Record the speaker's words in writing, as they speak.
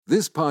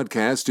This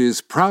podcast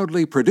is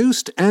proudly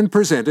produced and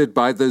presented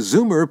by the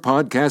Zoomer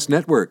Podcast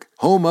Network,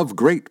 home of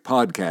great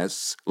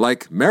podcasts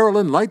like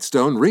Marilyn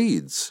Lightstone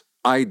Reads,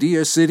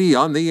 Idea City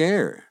on the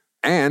Air,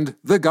 and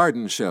The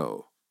Garden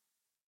Show.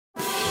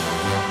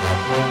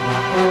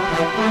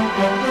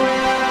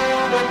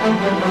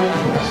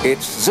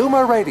 It's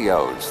Zoomer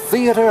Radio's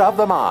Theater of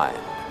the Mind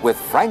with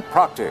Frank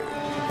Proctor.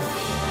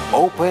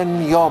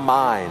 Open your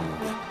mind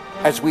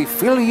as we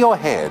fill your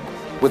head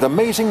with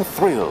amazing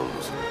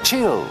thrills,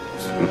 chills,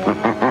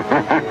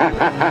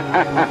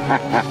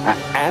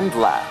 and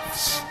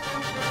laughs.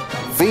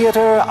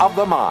 Theater of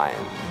the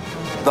Mind.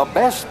 The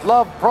best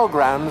love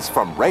programs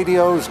from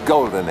radio's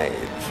golden age.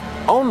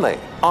 Only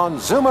on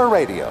Zoomer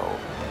Radio.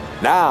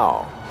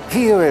 Now,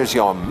 here is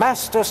your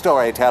master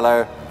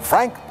storyteller,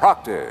 Frank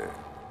Proctor.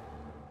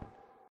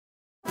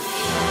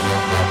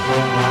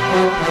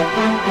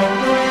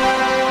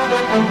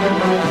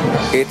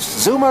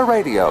 It's Zoomer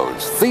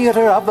Radio's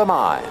Theater of the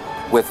Mind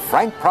with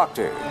Frank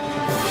Proctor.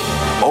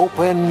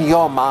 Open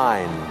your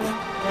mind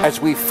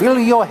as we fill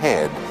your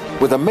head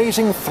with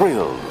amazing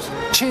thrills,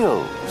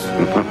 chills,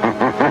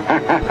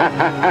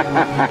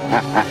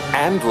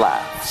 and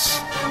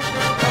laughs.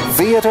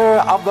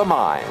 Theater of the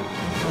Mind.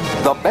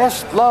 The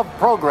best love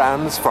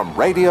programs from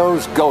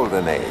radio's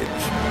golden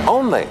age.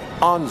 Only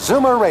on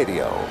Zoomer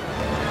Radio.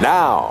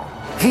 Now,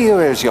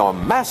 here is your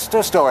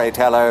master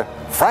storyteller,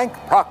 Frank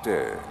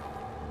Proctor.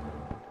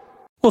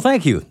 Well,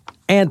 thank you,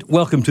 and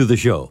welcome to the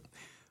show.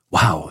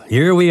 Wow,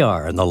 here we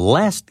are in the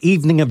last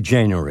evening of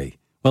January.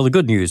 Well, the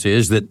good news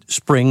is that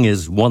spring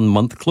is 1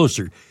 month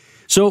closer.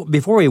 So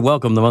before we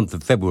welcome the month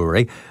of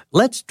February,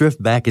 let's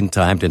drift back in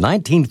time to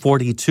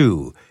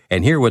 1942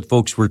 and hear what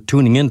folks were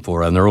tuning in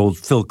for on their old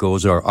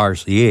Philcos or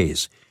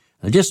RCAs.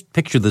 Now just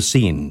picture the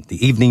scene.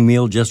 The evening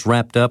meal just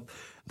wrapped up.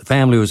 The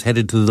family was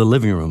headed to the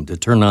living room to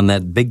turn on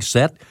that big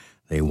set.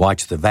 They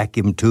watched the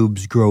vacuum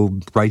tubes grow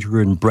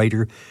brighter and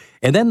brighter,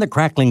 and then the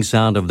crackling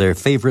sound of their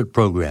favorite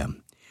program.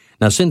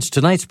 Now, since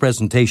tonight's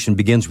presentation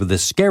begins with a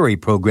scary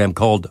program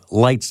called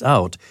Lights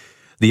Out,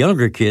 the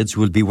younger kids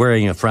would be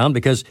wearing a frown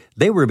because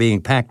they were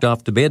being packed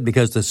off to bed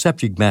because the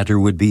subject matter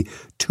would be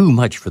too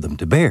much for them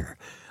to bear.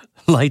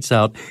 Lights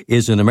Out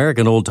is an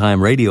American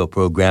old-time radio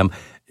program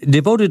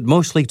devoted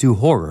mostly to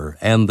horror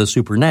and the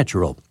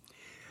supernatural.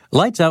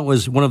 Lights Out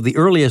was one of the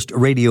earliest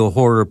radio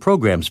horror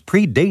programs,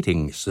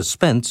 predating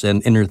Suspense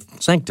and Inner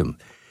Sanctum.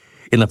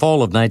 In the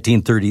fall of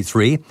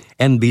 1933,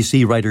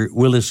 NBC writer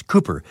Willis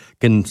Cooper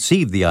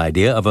conceived the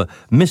idea of a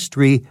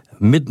mystery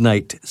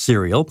midnight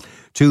serial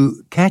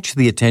to catch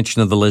the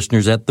attention of the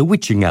listeners at the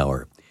witching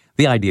hour.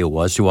 The idea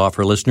was to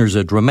offer listeners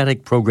a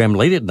dramatic program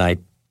late at night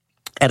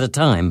at a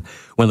time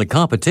when the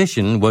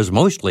competition was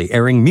mostly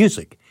airing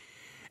music.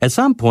 At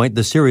some point,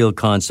 the serial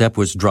concept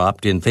was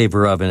dropped in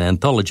favor of an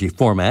anthology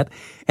format,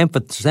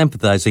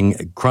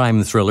 emphasizing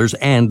crime thrillers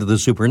and the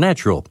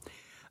supernatural.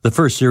 The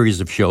first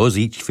series of shows,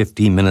 each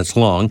 15 minutes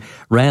long,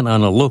 ran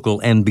on a local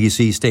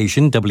NBC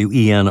station,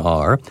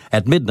 WENR,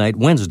 at midnight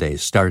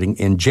Wednesdays, starting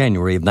in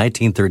January of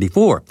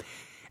 1934.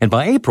 And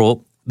by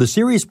April, the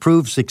series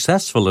proved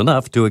successful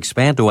enough to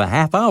expand to a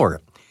half hour.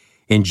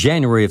 In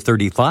January of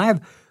 35,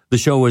 the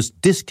show was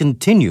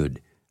discontinued.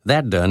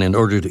 That done in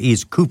order to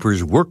ease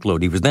Cooper's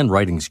workload. He was then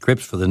writing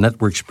scripts for the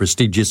network's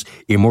prestigious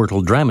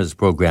Immortal Dramas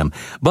program,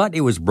 but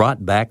it was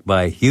brought back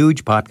by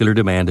huge popular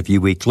demand a few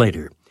weeks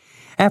later.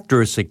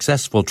 After a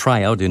successful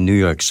tryout in New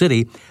York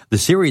City, the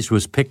series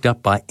was picked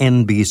up by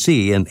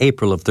NBC in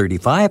April of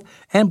 35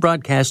 and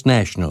broadcast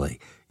nationally,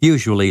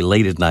 usually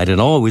late at night and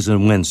always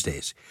on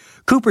Wednesdays.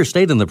 Cooper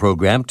stayed in the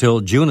program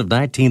till June of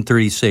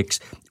 1936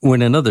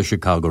 when another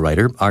Chicago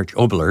writer, Arch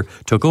Obler,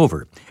 took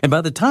over. And by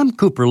the time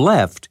Cooper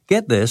left,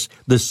 get this,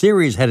 the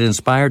series had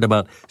inspired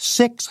about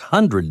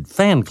 600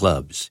 fan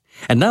clubs.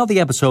 And now the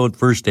episode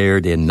first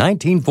aired in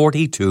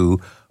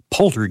 1942,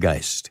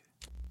 Poltergeist.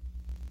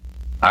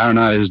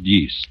 Ironized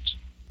Yeast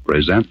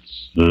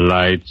presents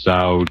Lights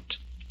Out,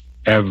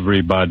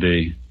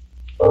 Everybody.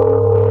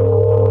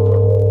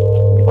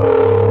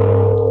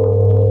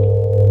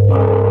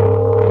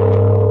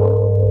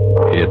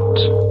 It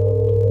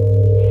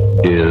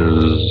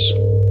is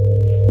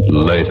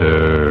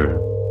later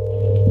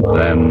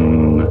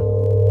than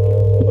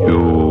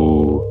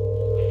you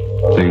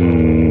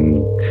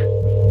think.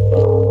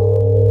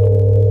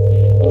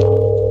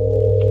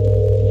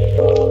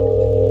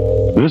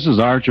 This is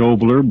Arch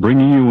Obler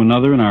bringing you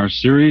another in our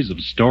series of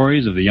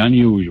stories of the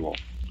unusual.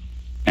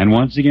 And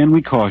once again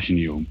we caution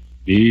you,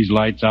 these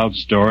Lights Out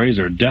stories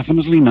are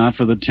definitely not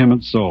for the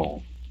timid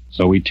soul.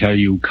 So we tell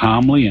you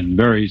calmly and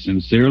very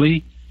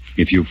sincerely,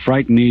 if you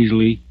frighten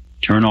easily,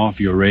 turn off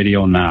your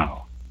radio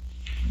now.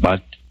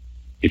 But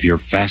if you're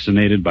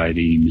fascinated by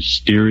the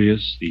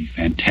mysterious, the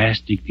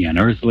fantastic, the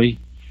unearthly,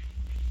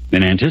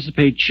 then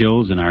anticipate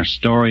chills in our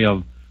story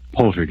of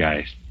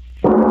Poltergeist.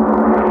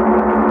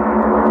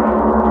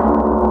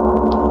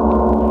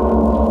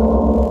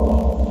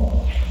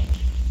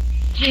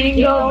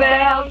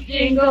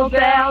 Jingle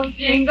bells,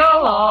 jingle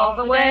all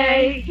the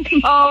way.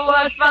 Oh,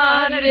 what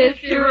fun it is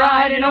to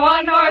ride in a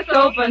one-horse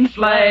open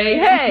sleigh.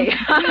 Hey,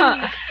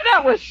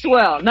 That was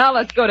swell. Now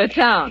let's go to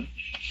town.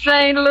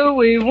 St.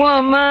 Louis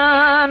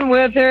woman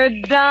with her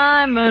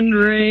diamond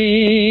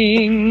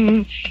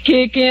ring,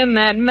 kicking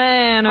that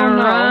man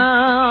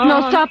around.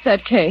 No, stop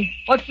that, Kay.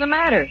 What's the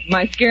matter? Am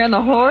I scaring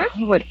the horse?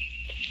 Oh, it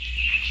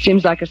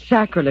seems like a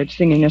sacrilege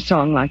singing a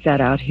song like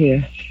that out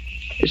here.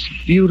 This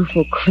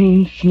beautiful,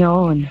 clean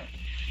snow and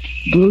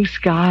blue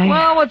sky.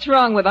 Well, what's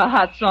wrong with a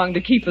hot song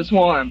to keep us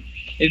warm?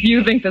 If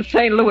you think the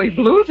St. Louis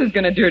blues is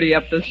going to dirty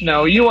up the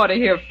snow, you ought to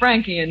hear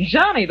Frankie and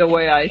Johnny the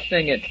way I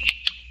sing it.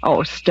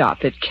 Oh,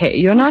 stop it, Kay.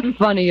 You're not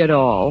funny at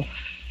all.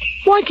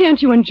 Why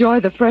can't you enjoy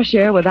the fresh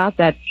air without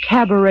that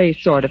cabaret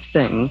sort of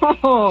thing?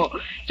 Oh,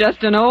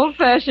 just an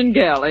old-fashioned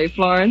gal, eh,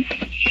 Florence?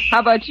 How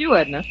about you,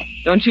 Edna?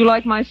 Don't you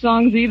like my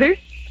songs either?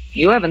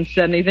 You haven't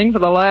said anything for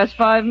the last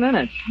 5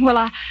 minutes. Well,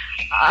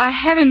 I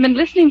haven't been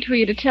listening to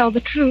you, to tell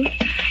the truth.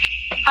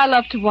 I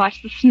love to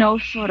watch the snow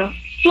sort of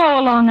flow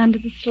along under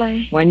the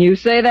sleigh. When you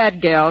say that,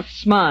 gal,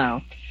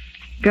 smile.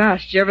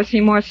 Gosh, did you ever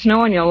see more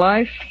snow in your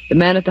life? The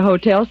man at the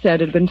hotel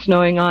said it had been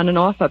snowing on and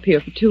off up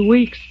here for 2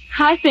 weeks.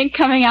 I think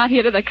coming out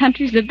here to the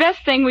country's the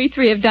best thing we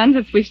three have done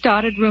since we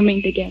started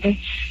rooming together.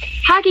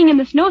 Hiking in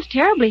the snow's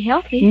terribly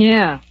healthy.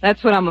 Yeah,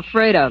 that's what I'm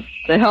afraid of.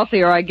 The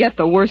healthier I get,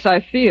 the worse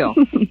I feel.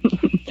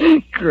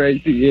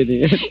 Crazy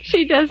idiot.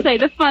 She does say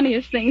the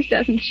funniest things,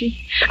 doesn't she?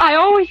 I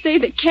always say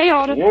that Kay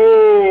ought to...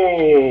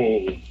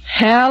 Whoa!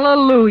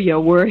 Hallelujah,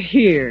 we're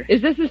here.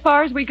 Is this as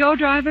far as we go,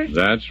 driver?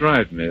 That's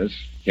right, miss.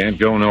 Can't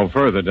go no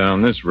further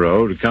down this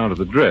road account of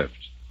the drift.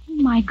 Oh,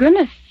 my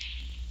goodness.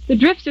 The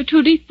drifts are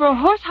too deep for a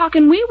horse. How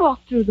can we walk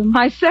through them?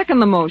 I second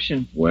the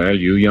motion. Well,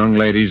 you young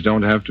ladies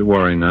don't have to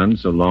worry none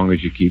so long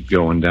as you keep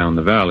going down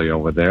the valley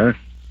over there.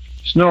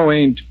 Snow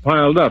ain't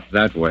piled up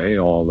that way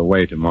all the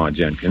way to Ma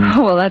Jenkins.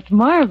 Oh, well, that's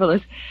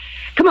marvelous.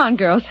 Come on,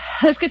 girls.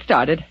 Let's get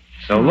started.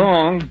 So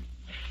long.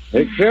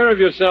 Take care of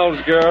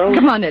yourselves, girls.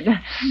 Come on,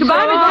 Edna. Goodbye,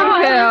 So Miss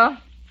long, Jenkins.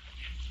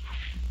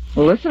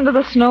 Cal. Listen to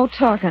the snow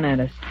talking at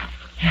us.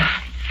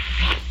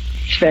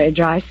 It's very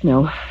dry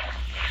snow.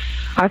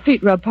 Our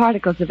feet rub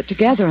particles of it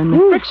together, and the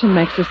friction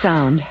makes a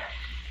sound.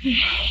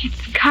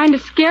 It's kind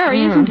of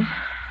scary, isn't it?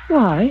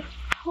 Why?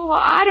 Oh,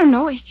 I don't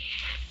know.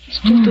 It's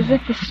just as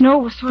if the snow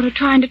was sort of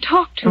trying to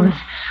talk to us.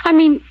 I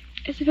mean,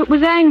 as if it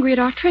was angry at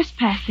our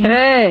trespassing.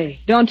 Hey,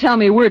 don't tell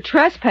me we're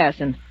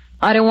trespassing.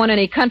 I don't want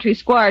any country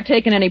squire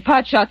taking any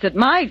pot shots at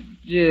my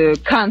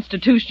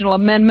constitutional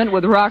amendment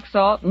with rock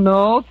salt.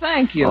 No,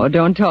 thank you. Oh,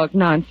 don't talk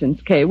nonsense,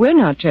 Kay. We're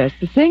not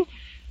trespassing.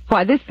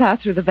 Why, this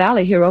path through the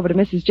valley here over to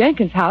Mrs.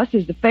 Jenkins' house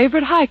is the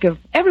favorite hike of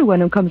everyone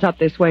who comes up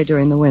this way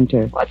during the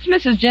winter. What's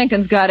Mrs.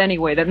 Jenkins got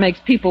anyway that makes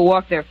people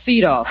walk their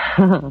feet off?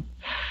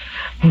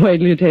 Wait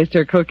till you taste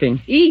her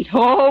cooking. Eat.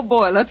 Oh,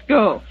 boy, let's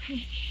go.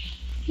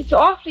 It's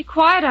awfully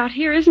quiet out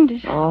here, isn't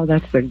it? Oh,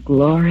 that's the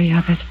glory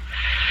of it.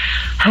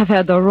 I've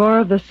had the roar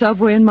of the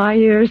subway in my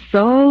ears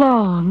so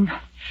long.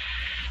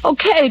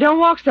 Okay, don't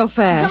walk so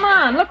fast. Come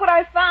on, look what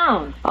I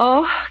found.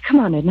 Oh, come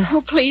on, Edna.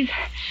 Oh, please.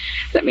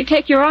 Let me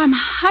take your arm.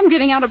 I'm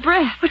getting out of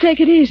breath. Well, take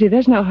it easy.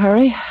 There's no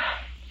hurry.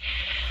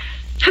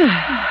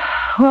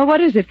 Well,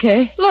 what is it,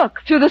 Kay?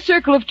 Look, through the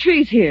circle of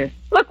trees here.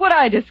 Look what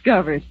I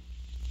discovered.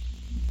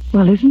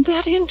 Well, isn't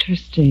that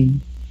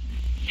interesting?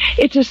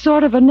 It's a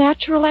sort of a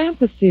natural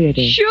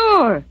amphitheater.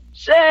 Sure.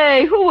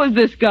 Say, who was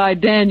this guy,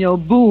 Daniel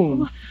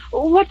Boone?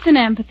 What's an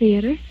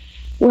amphitheater?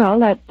 Well,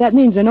 that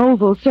means an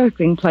oval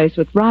circling place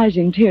with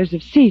rising tiers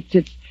of seats.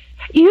 It's,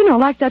 you know,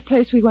 like that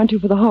place we went to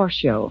for the horse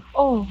show.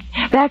 Oh.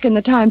 Back in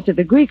the times of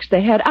the Greeks,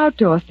 they had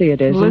outdoor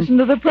theaters. Listen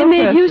to the They professor.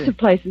 made use of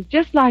places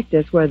just like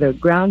this, where the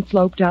ground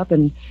sloped up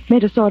and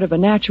made a sort of a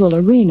natural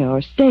arena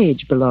or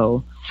stage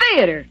below.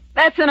 Theater.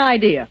 That's an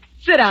idea.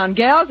 Sit down,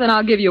 gals, and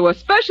I'll give you a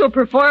special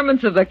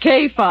performance of the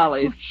Kay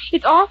Follies.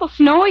 It's awful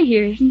snowy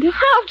here, isn't it?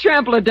 I'll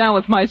trample it down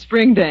with my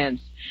spring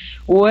dance.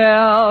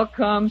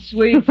 Welcome,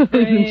 sweet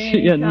spring. Isn't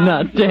she a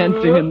nut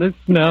dancing in the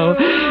snow?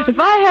 If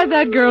I had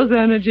that girl's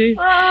energy.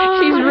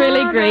 She's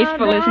really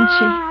graceful, isn't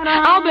she?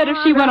 I'll bet if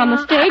she went on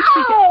the stage,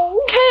 she could...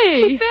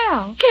 Kay! She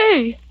fell.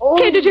 Kay!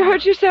 Kay, did you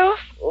hurt yourself?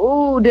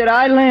 Oh, did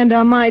I land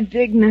on my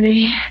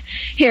dignity?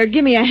 Here,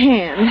 give me a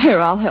hand. Here,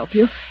 I'll help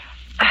you.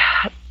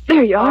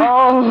 There you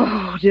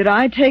are. Oh, did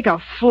I take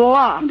a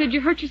flop? Did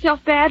you hurt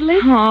yourself badly?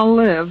 I'll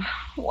live.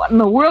 What in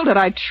the world did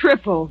I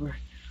trip over?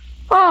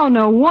 Oh,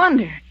 no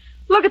wonder.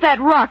 Look at that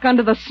rock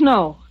under the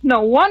snow.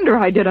 No wonder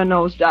I did a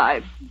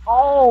nosedive.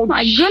 Oh,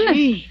 My goodness.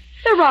 gee.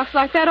 There are rocks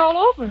like that all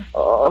over.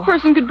 Oh. A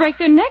person could break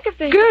their neck if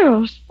they...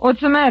 Girls,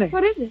 What's the matter?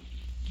 What is it?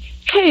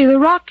 Kay, the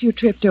rock you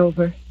tripped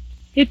over.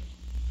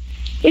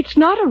 It's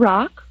not a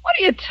rock. What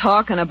are you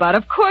talking about?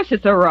 Of course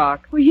it's a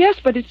rock. Well, yes,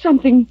 but it's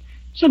something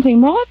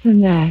more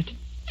than that.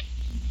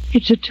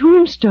 It's a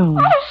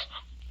tombstone.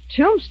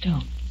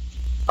 Tombstone.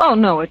 Oh,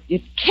 no, it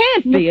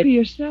can't Look be. for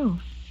yourself.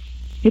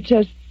 It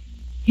says,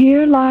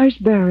 "Here lies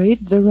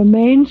buried the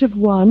remains of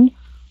one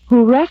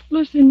who,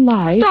 restless in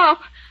life..." Stop.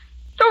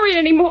 Don't read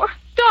any more.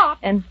 Stop.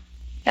 And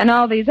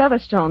all these other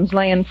stones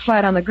laying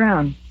flat on the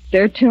ground.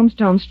 They're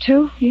tombstones,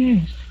 too?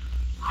 Yes.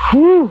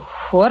 Whew,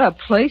 what a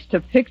place to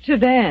pick to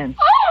dance.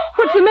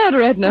 What's the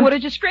matter, Edna? What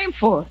did you scream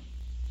for?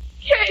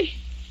 Kay,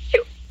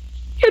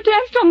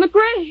 danced on the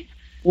grave.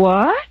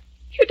 What?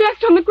 You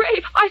danced on the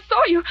grave. I saw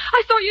you.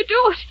 I saw you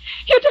do it.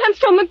 You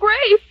danced on the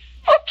grave.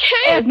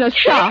 Okay. Edna,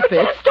 stop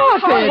it.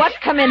 Stop Oh, it. what's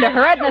come into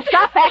her? Edna,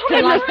 stop acting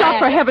Edna, like stop, that.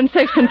 for heaven's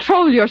sake.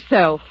 Control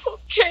yourself.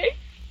 Okay.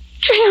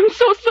 Kay, I'm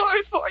so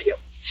sorry for you.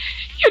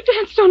 You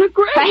danced on a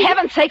grave. For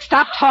heaven's sake,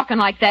 stop talking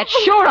like that.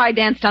 Sure, I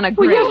danced on a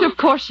Well, grave. yes, of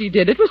course she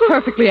did. It was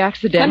perfectly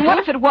accidental. And what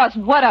if it was?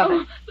 What of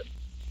it?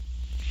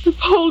 The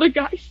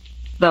poltergeist.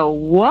 The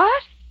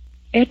what?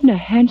 Edna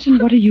Hanson,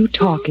 what are you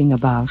talking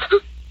about?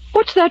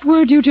 What's that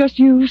word you just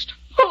used?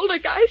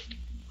 Poltergeist.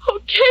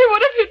 Okay,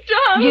 what have you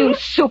done? You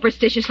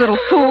superstitious little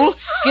fool. If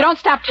you don't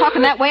stop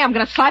talking that way, I'm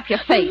going to slap your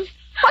face.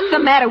 What's the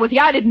matter with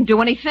you? I didn't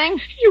do anything.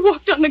 You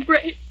walked on the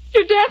grave.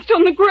 You danced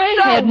on the grave.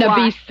 So Edna, what?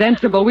 be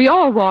sensible. We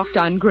all walked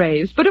on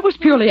graves, but it was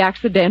purely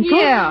accidental.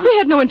 Yeah. We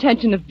had no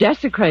intention of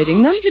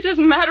desecrating them. It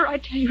doesn't matter, I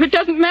tell you. It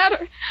doesn't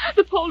matter.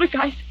 The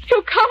poltergeist.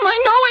 He'll come.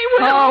 I know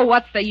he will. Oh,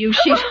 what's the use?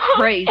 She's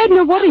crazy.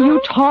 Edna, what are you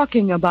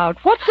talking about?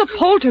 What's a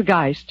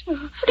poltergeist? What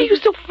are you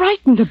so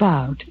frightened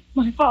about?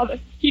 My father,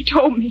 he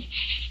told me,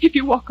 if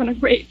you walk on a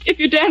grave, if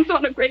you dance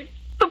on a grave,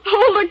 the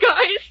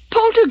poltergeist.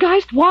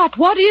 Poltergeist what?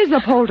 What is a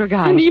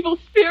poltergeist? An evil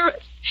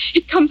spirit.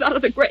 It comes out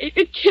of the grave.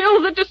 It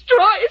kills. It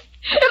destroys.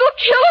 It'll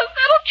kill us.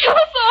 It'll kill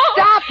us all.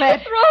 Stop it.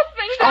 It throws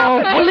things Oh,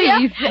 out.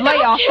 please. Lay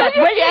off that,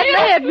 will you,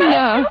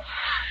 Edna.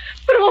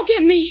 But it won't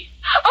get me.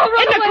 I'll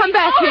run Edna, away. come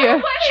back I'll here. run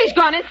away. She's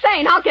gone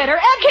insane. I'll get her.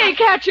 Edna. Can't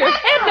catch her.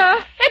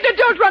 Edna! Edna,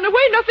 don't run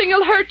away. Nothing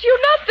will hurt you.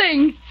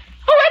 Nothing.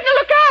 Oh, Edna,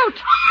 look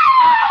out!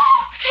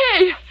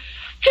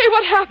 Hey,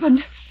 what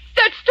happened?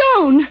 That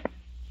stone.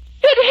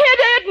 It hit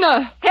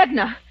Edna.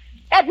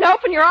 Edna,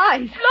 open your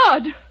eyes.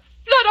 Blood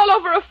all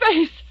over her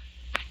face.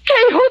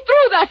 Hey, who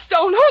threw that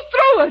stone? Who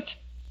threw it?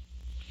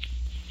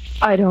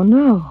 I don't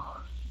know.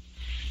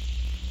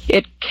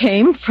 It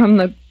came from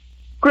the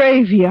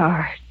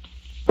graveyard.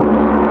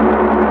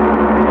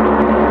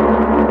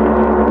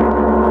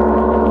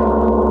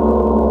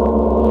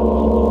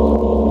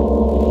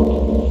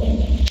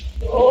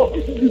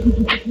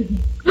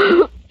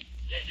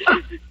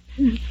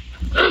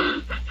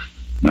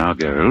 Now,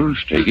 girls,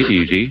 take it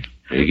easy.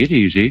 Take it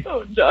easy.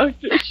 Oh,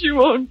 Doctor, she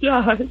won't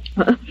die.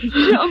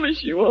 Tell me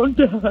she won't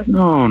die.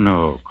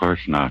 No, of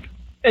course not.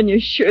 And you're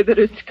sure that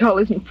her skull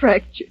isn't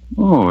fractured?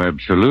 Oh,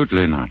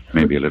 absolutely not.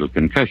 Maybe a little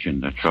concussion,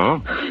 that's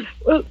all.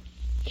 Well,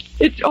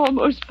 it's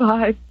almost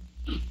 5.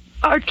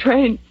 Our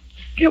train.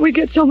 Can we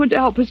get someone to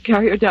help us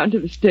carry her down to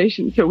the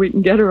station so we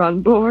can get her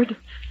on board?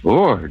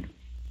 Bored?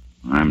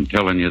 I'm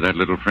telling you, that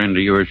little friend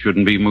of yours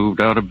shouldn't be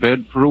moved out of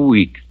bed for a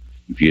week.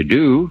 If you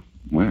do,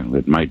 well,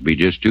 it might be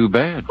just too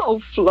bad.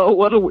 Oh, Flo,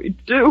 what'll we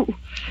do?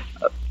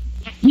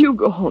 You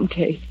go home,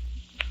 Kate.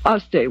 I'll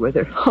stay with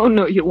her. Oh,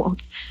 no, you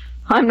won't.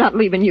 I'm not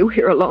leaving you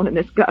here alone in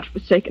this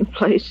godforsaken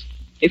place.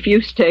 If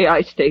you stay,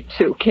 I stay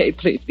too. Kate,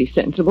 please be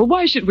sensible.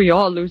 Why should we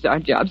all lose our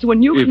jobs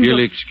when you If can... you'll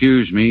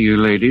excuse me, you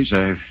ladies,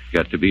 I've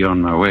got to be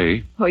on my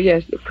way. Oh,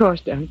 yes, of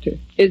course, Doctor.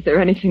 Is there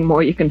anything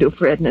more you can do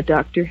for Edna,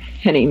 Doctor?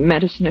 Any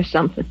medicine or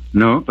something?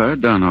 Nope,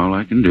 I've done all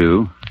I can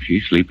do.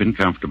 She's sleeping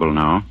comfortable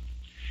now.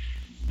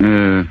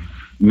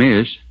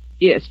 Miss,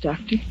 Yes,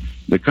 Doctor.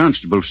 the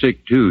constable's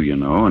sick too, you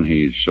know, and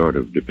he's sort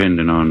of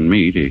depending on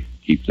me to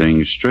keep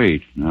things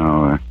straight.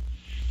 Now,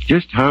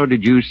 just how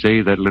did you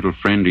say that little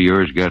friend of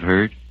yours got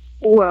hurt?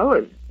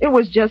 Well, it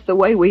was just the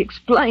way we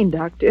explained,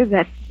 Doctor.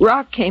 That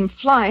rock came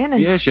flying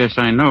and... Yes,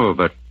 I know,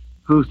 but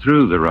who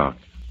threw the rock?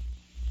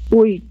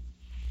 We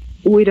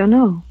don't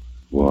know.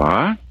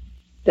 What?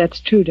 That's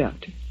true,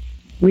 Doctor.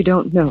 We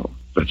don't know.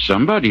 But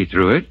somebody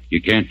threw it.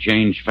 You can't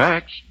change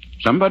facts.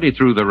 Somebody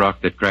threw the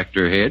rock that cracked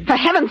her head. For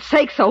heaven's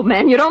sakes, old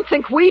man, you don't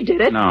think we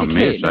did it? No, miss,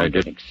 Kate, I don't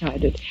get didn't.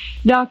 excited.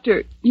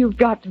 Doctor, you've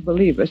got to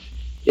believe us.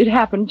 It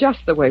happened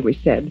just the way we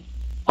said.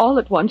 All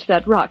at once,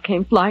 that rock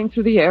came flying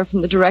through the air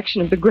from the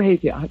direction of the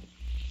graveyard.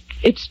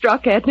 It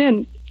struck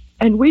Edna,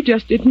 and we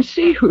just didn't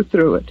see who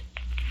threw it.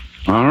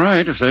 All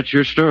right, if that's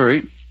your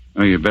story.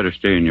 Well, you better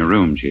stay in your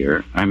rooms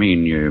here. I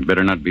mean, you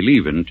better not be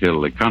leaving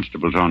till the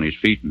constable's on his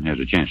feet and has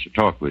a chance to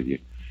talk with you.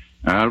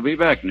 I'll be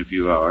back in a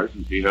few hours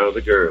and see how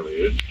the girl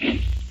is.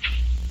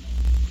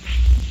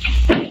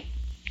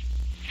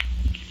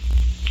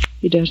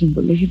 He doesn't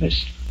believe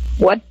us.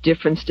 What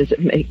difference does it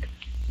make?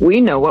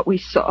 We know what we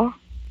saw.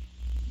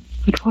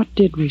 But what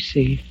did we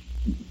see?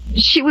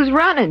 She was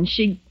running.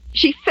 She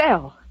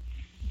fell.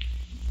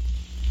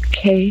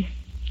 Kay,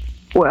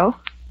 Well,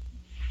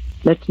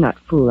 let's not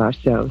fool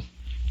ourselves.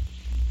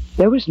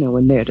 There was no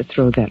one there to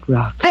throw that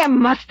rock. there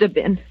must have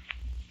been.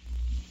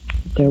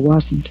 But there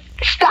wasn't.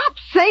 Stop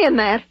saying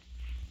that.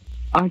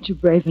 Aren't you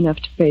brave enough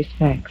to face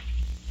facts?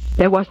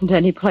 There wasn't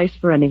any place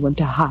for anyone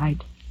to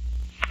hide.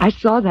 I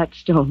saw that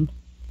stone.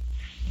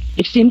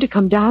 It seemed to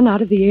come down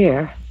out of the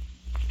air.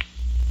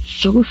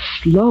 So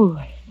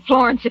slowly.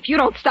 Florence, if you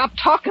don't stop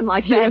talking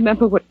like You that...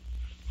 remember what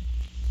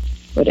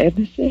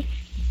Edna said?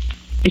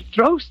 It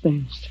throws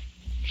things.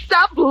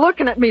 Stop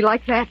looking at me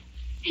like that.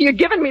 You're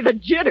giving me the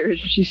jitters.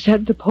 She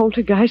said the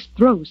poltergeist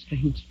throws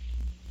things.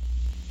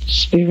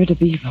 Spirit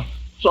of evil.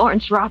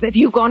 Florence, Rob, have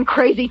you gone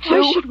crazy,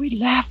 too? Why should we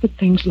laugh at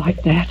things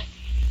like that?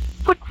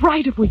 What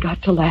right have we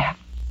got to laugh?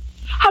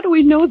 How do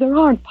we know there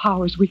aren't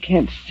powers we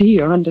can't see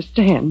or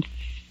understand?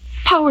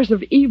 Powers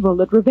of evil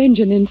that revenge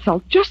an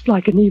insult just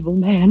like an evil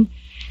man.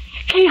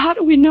 Kay, how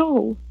do we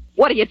know?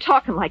 What are you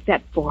talking like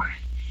that for?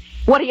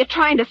 What are you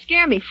trying to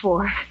scare me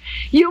for?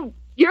 You're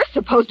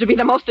supposed to be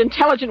the most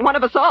intelligent one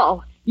of us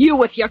all. You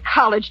with your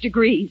college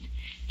degrees.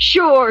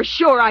 Sure,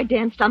 I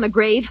danced on the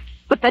grave,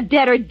 but the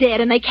dead are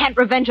dead and they can't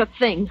revenge a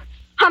thing.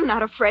 I'm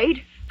not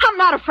afraid. I'm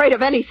not afraid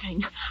of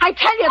anything. I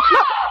tell you, it's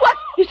not... What?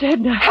 It's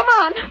Edna. Come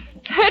on.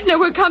 Edna,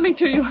 we're coming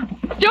to you.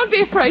 Don't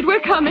be afraid.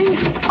 We're coming.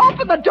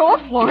 Open the door,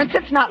 Florence.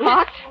 It's not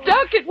locked.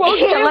 Duck, it won't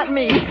Here, do. let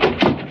me.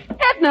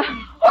 Edna,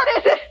 what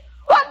is it?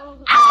 What?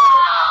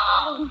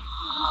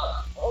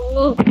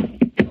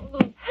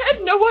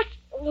 Edna, what?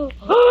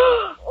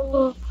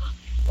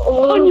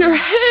 On your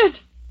head.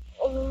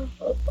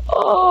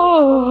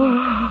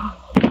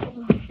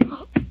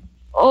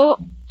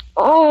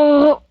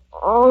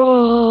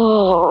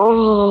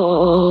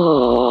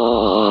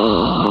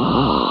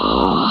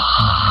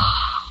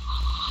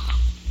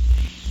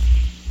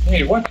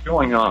 Hey, what's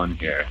going on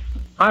here?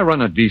 I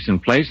run a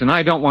decent place, and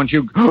I don't want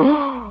you...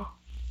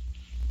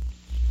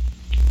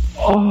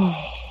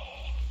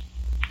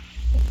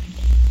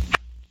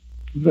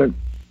 The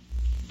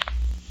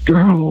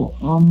girl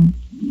on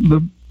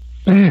the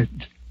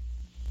bed.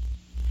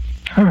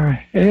 Her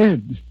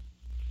head.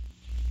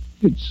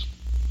 It's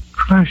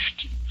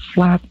crushed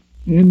flat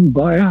in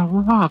by a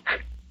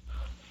rock.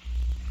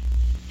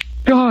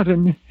 God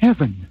in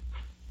heaven.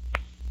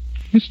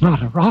 It's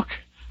not a rock.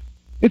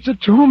 It's a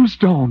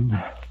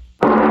tombstone.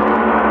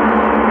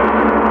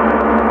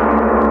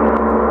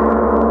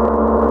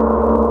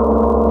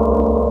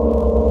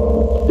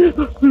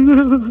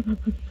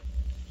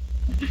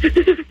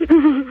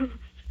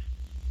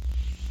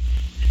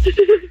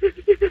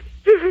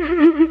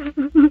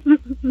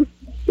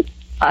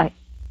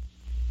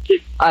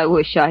 I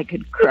wish I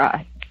could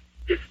cry,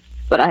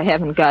 but I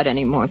haven't got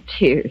any more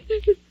tears.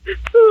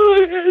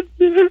 Oh,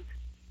 Edna.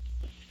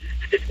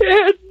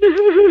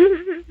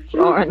 Edna.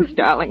 Florence,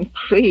 darling,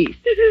 please.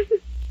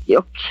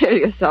 You'll kill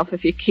yourself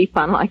if you keep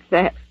on like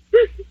that.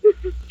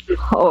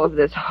 Oh, if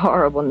this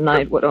horrible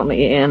night would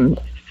only end.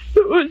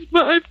 It was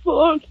my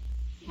fault.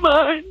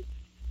 Mine.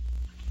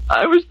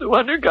 I was the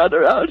one who got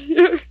her out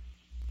here.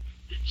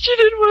 She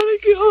didn't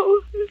want to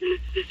go.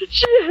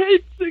 She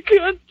hates the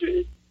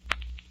country.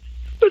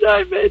 But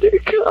I made her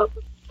come.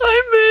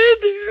 I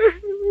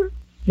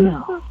made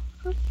her.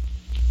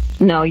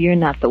 No, you're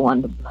not the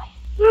one to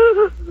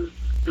blame.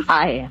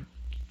 I am.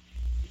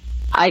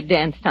 I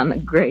danced on the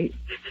grave.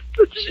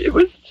 But she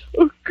was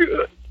so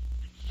good.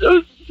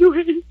 So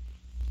sweet.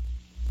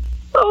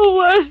 Oh,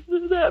 why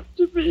does it have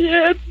to be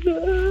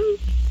Edna?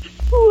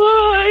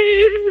 Why?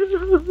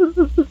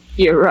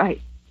 You're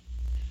right.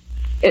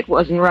 It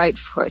wasn't right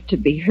for it to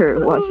be her,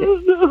 was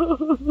it?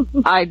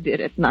 No. I did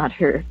it, not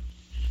her.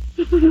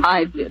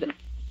 I did it.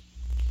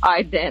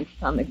 I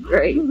danced on the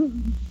grave.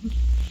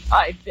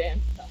 I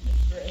danced on the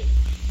grave.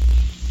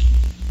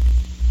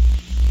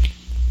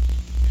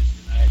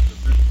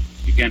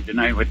 You can't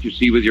deny what you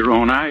see with your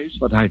own eyes.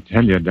 But I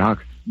tell you,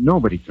 Doc,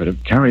 nobody could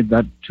have carried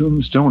that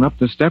tombstone up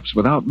the steps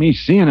without me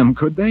seeing him,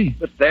 could they?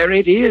 But there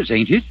it is,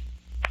 ain't it?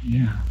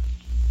 Yeah.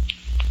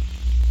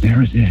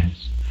 There it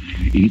is.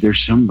 Either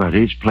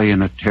somebody's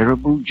playing a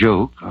terrible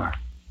joke or...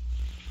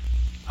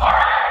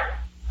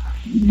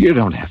 You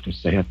don't have to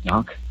say it,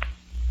 Doc.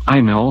 I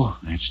know.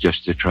 That's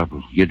just the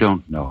trouble. You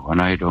don't know, and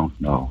I don't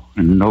know,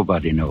 and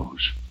nobody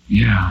knows.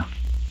 Yeah.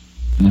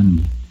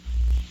 And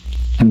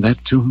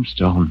that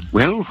tombstone.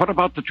 Well, what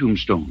about the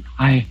tombstone?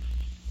 I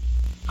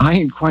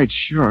ain't quite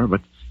sure,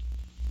 but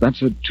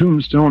that's a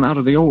tombstone out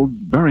of the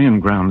old burying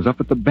grounds up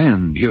at the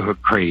bend. You're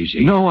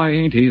crazy. No, I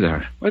ain't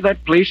either. Well,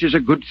 that place is a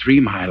good 3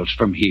 miles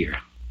from here.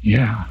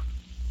 Yeah.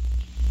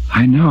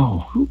 I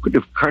know. Who could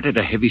have carted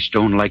a heavy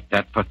stone like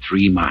that for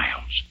 3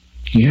 miles?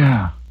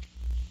 Yeah.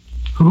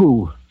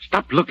 Who?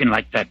 Stop looking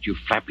like that, you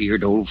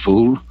flap-eared old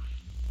fool.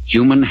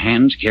 Human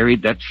hands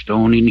carried that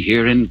stone in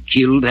here and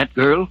killed that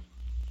girl?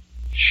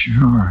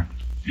 Sure.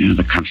 Yeah,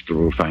 the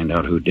constable will find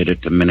out who did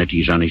it the minute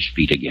he's on his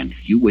feet again.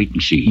 You wait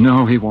and see.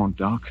 No, he won't,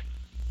 Doc.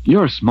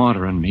 You're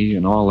smarter than me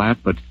and all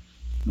that, but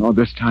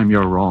this time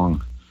you're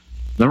wrong.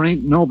 There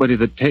ain't nobody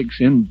that takes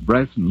in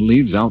breath and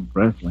leaves out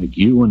breath like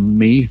you and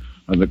me,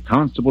 or the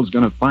constable's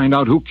going to find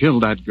out who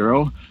killed that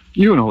girl.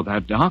 You know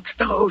that, Doc.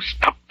 No,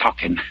 stop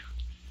talking.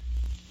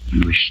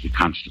 I wish the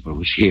constable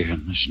was here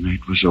and this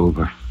night was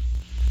over.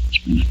 It's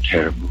been a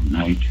terrible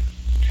night.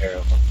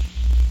 Terrible.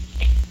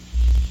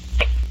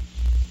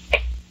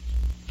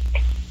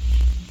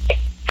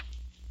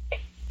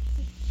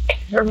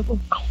 Terrible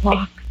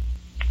clock.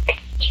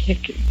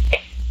 Ticking.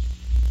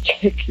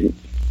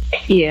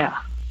 Yeah,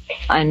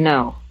 I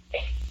know.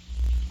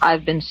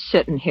 I've been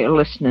sitting here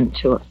listening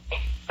to it.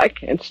 I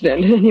can't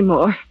stand it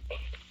anymore.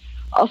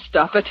 I'll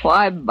stop it.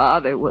 Why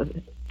bother with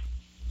it?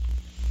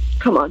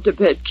 Come on to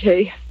bed,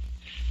 Kay.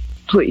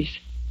 Please.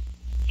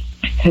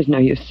 There's no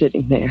use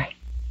sitting there.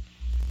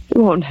 It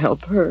won't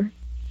help her.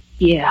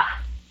 Yeah.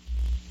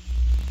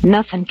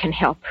 Nothing can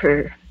help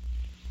her.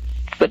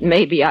 But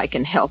maybe I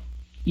can help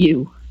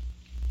you.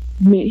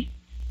 Me?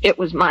 It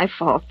was my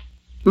fault.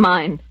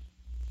 Mine.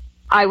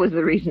 I was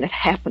the reason it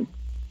happened.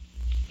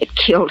 It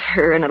killed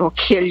her, and it'll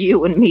kill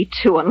you and me,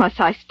 too, unless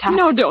I stop.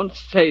 No, don't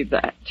say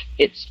that.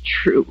 It's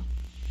true.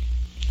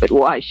 But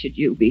why should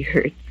you be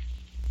hurt?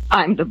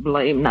 I'm to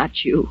blame,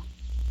 not you.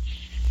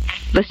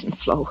 Listen,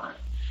 Flo.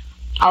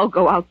 I'll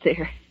go out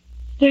there.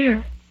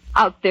 There?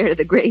 Out there to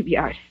the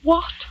graveyard.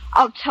 What?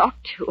 I'll talk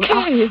to it.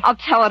 Kay. I'll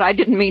tell it I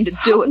didn't mean to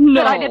do it. No.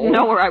 That I didn't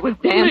know where I was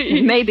dancing.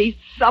 Please. Maybe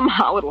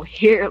somehow it'll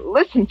hear,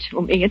 listen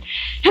to me,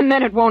 and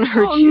then it won't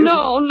hurt you.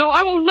 No,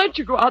 I won't let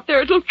you go out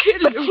there. It'll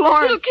kill But you.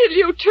 Florence... It'll kill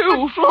you, too.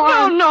 But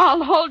Florence... No,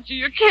 I'll hold you.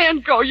 You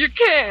can't go. You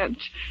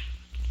can't.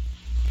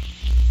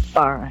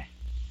 All right.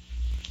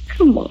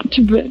 Come on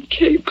to bed,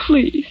 Kay,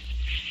 please.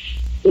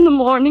 In the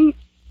morning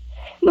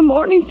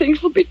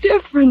things will be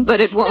different.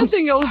 But it won't.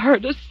 Nothing will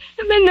hurt us.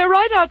 And then they're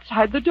right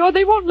outside the door.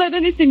 They won't let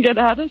anything get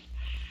at us.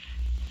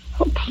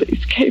 Oh,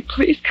 please, Kay,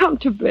 please come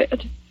to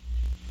bed.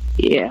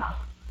 Yeah.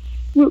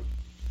 We'll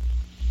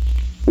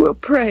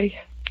pray.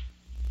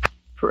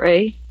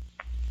 Pray?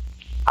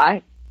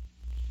 I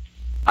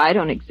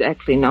don't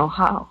exactly know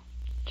how.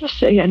 Just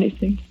say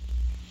anything.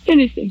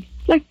 Anything.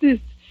 Like this.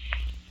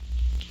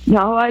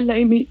 Now I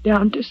lay me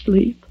down to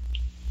sleep.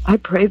 I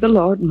pray the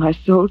Lord my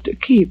soul to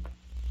keep.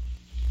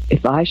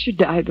 If I should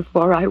die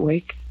before I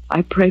wake,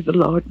 I pray the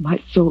Lord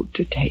my soul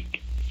to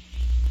take.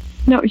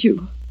 Now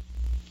you.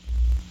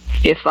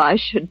 If I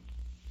should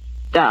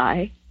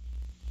die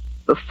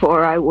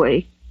before I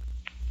wake,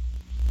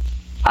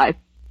 I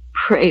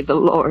pray the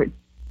Lord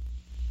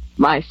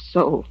my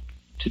soul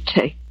to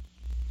take.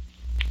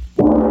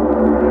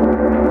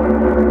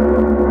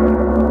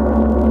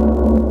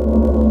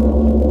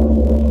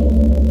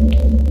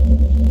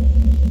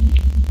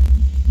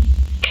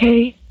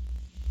 Kay?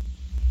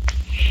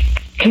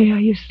 Kay, are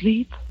you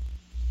asleep?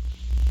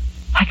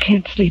 I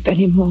can't sleep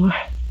anymore.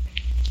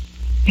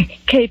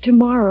 Kay,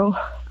 tomorrow,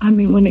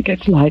 when it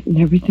gets light and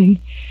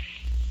everything,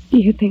 do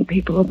you think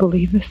people will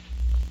believe us?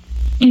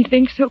 Do you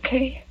think so,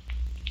 Kay?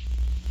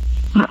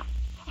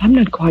 I'm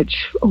not quite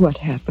sure what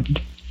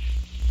happened.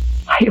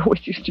 I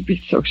always used to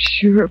be so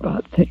sure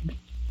about things.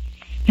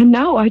 And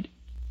now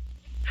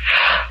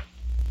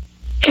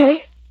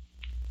Kay?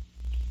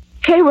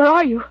 Kay, where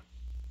are you?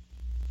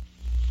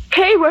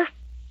 Kay, where?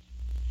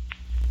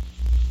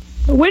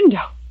 The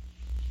window.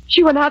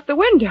 She went out the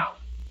window.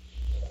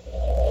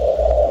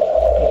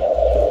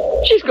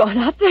 She's gone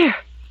out there.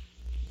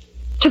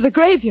 To the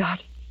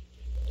graveyard.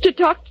 To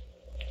talk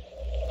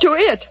to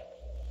it.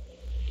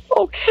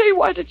 Oh, Kay,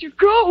 why did you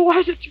go?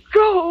 Why did you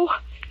go?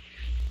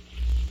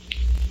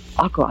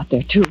 I'll go out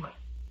there, too.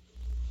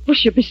 Well,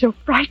 she'll be so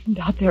frightened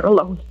out there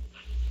alone.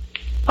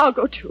 I'll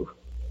go, too.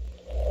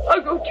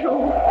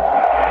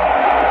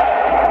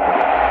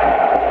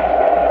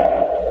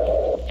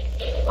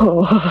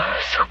 Oh,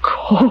 so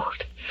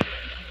cold.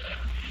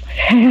 My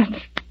hands.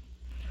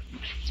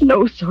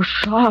 Snow so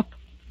sharp.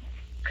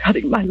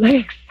 Cutting my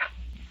legs.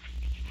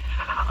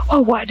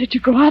 Oh, why did you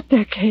go out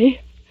there,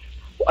 Kay?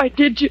 Why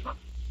did you?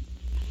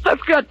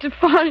 I've got to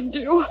find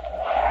you.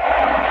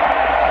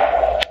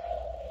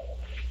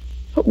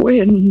 The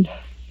wind.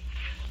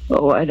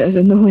 Oh, why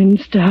doesn't the wind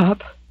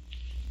stop?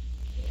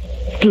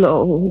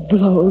 Blow,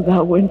 blow,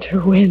 thou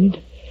winter wind.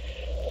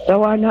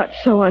 Thou art not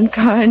so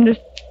unkind as...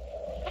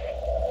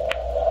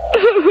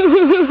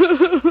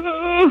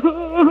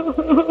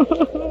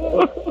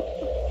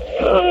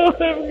 Oh,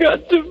 I've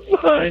got to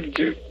find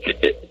you,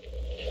 kid.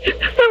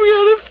 I've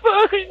got to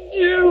find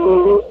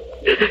you.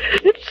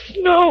 It's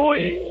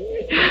snowing.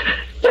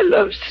 I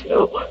love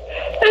snow.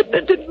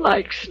 Edna didn't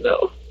like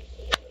snow.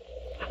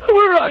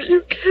 Where are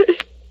you, Kay?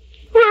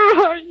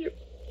 Where are you?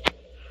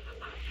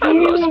 I've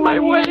lost my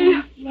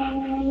way.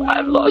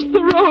 I've lost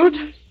the road.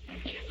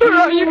 Where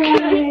are you,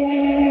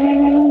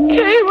 Kay?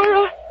 Kay, where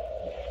are...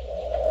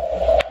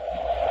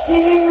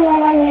 Here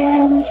I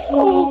am.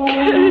 Oh,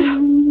 Kay.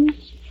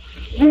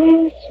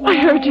 I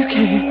heard you,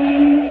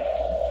 Kay.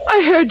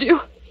 I heard you.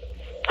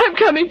 I'm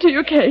coming to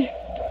you, Kay.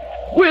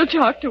 We'll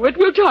talk to it.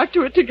 We'll talk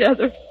to it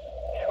together.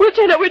 We'll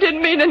tell it we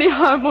didn't mean any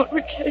harm, won't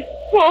we, Kay?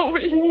 Won't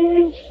we?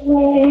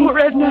 Oh,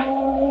 Edna.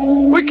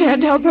 We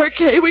can't help her,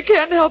 Kay. We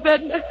can't help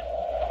Edna.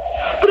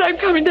 But I'm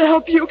coming to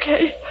help you,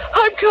 Kay.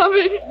 I'm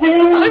coming.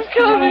 I'm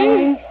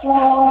coming.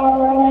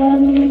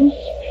 Florence.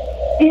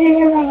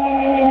 Here I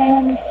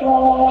am,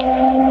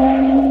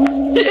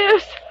 Florence.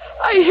 Yes,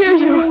 I hear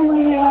you.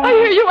 I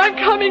hear you. I'm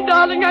coming,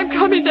 darling. I'm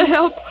coming to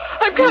help.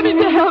 I'm coming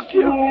to help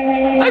you.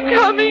 I'm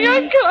coming.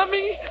 I'm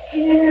coming.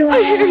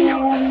 I hear you.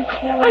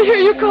 I hear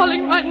you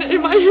calling my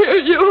name. I hear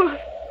you.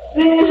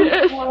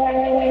 Yes.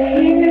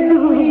 Here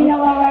we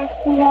are,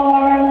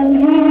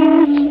 Florence.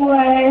 This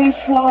way,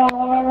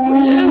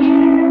 Florence. Yes.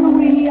 Here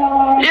we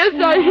are. Yes,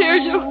 I hear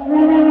you.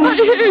 I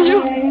hear you.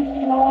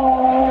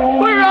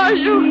 Where are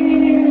you?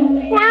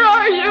 Where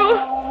are you?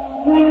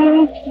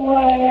 This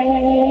way.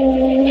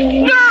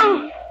 No!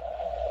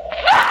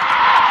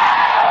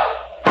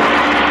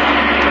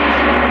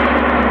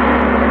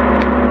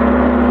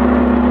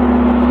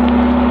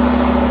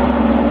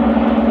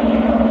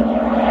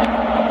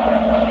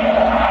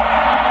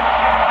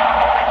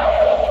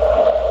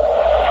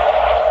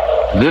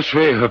 This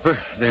way,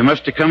 Hooper. They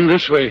must have come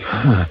this way.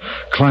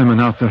 Climbing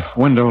out the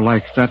window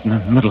like that in the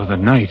middle of the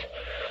night.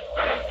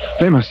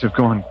 They must have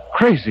gone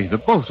crazy, the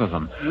both of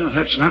them. Well,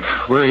 let's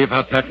not worry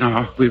about that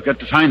now. We've got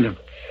to find them.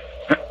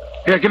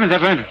 Here, give me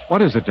that lantern.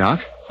 What is it,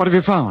 Doc? What have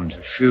you found?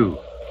 A shoe.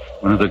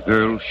 One of the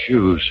girl's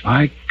shoes.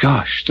 My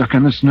gosh, stuck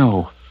in the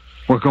snow.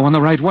 We're going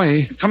the right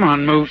way. Come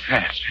on, move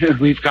fast.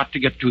 We've got to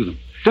get to them.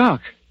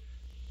 Doc,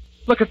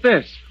 look at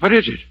this. What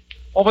is it?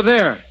 Over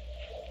there.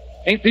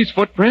 Ain't these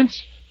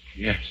footprints?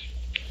 Yes.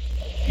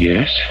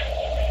 Yes.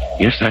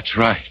 Yes, that's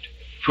right.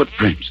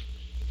 Footprints.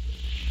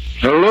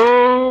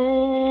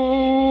 Hello!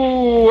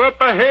 Up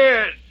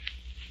ahead!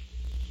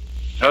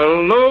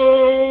 Hello!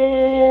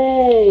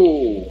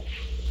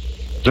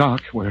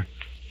 Doc, we're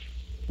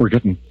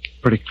getting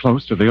pretty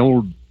close to the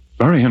old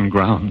burying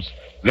grounds.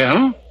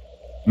 Well?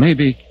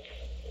 Maybe.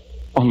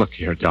 Oh, look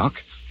here,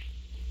 Doc.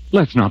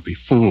 Let's not be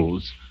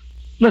fools.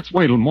 Let's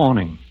wait till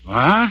morning.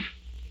 What?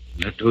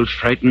 Let those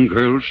frightened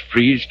girls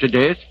freeze to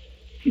death?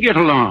 Get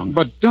along.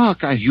 But,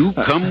 Doc, You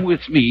come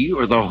with me,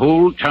 or the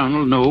whole town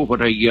will know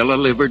what a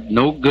yellow-livered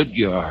no-good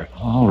you are.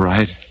 All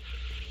right.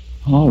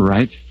 All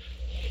right.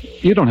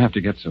 You don't have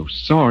to get so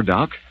sore,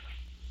 Doc.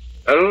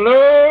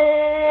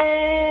 Hello!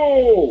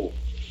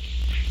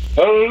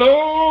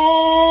 Hello!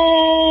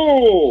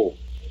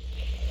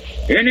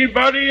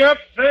 Anybody up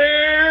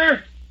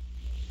there?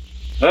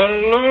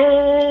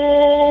 Hello?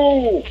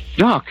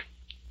 Doc!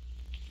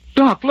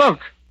 Doc,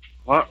 look!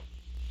 What?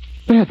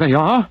 There they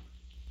are.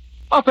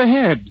 Up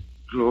ahead.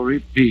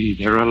 Glory be,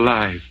 they're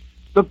alive.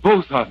 The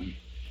both of them.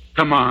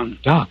 Come on.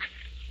 Doc!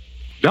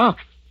 Doc!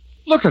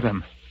 Look at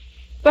them.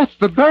 That's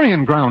the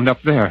burying ground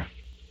up there.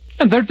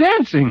 And they're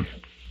dancing.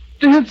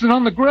 Dancing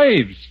on the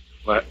graves.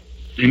 What?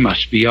 They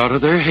must be out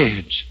of their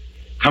heads.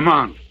 Come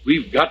on.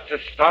 We've got to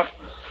stop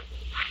them.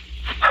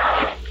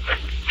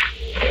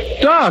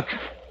 Doc!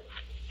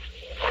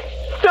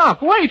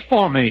 Doc, wait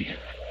for me.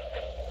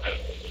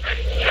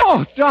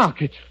 Oh,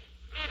 Doc,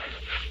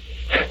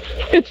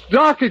 it's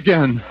Doc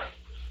again.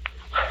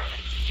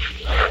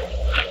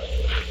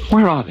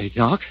 Where are they,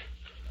 Doc?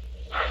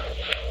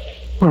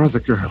 Where are the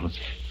girls?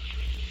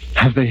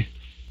 Have they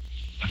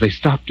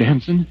stopped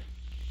dancing?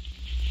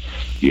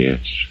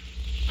 Yes.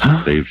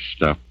 Huh? They've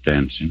stopped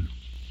dancing.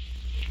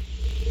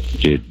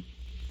 Did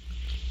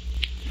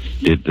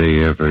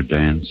they ever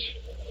dance?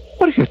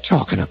 What are you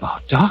talking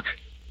about, Doc?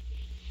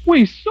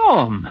 We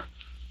saw them.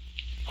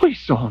 We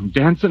saw them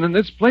dancing in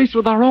this place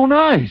with our own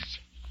eyes.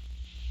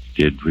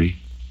 Did we?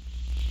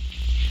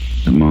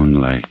 The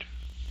moonlight.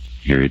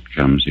 Here it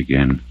comes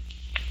again.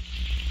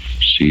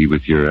 See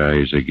with your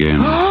eyes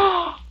again.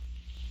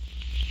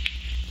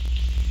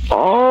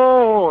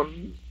 Oh,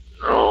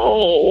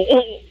 no.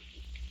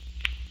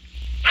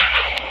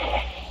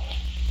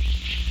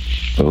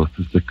 Both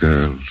of the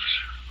girls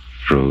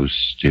froze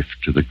stiff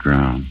to the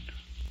ground,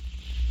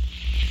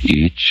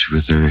 each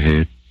with her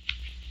head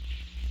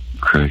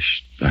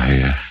crushed by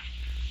a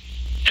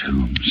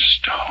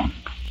tombstone.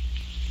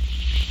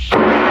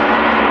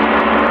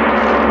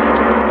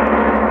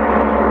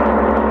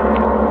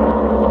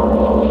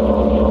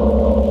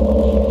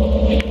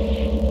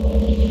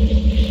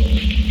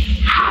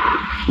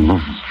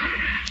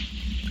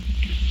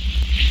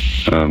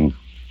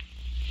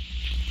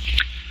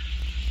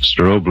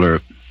 Mr.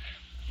 Obler,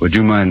 would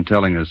you mind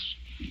telling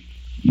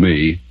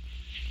me,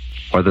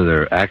 whether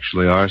there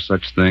actually are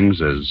such things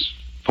as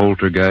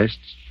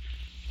poltergeists?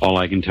 All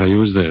I can tell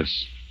you is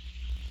this.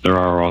 There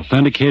are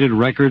authenticated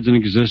records in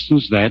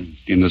existence that,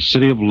 in the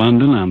city of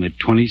London on the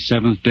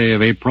 27th day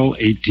of April,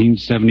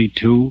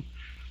 1872,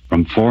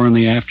 from 4 in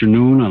the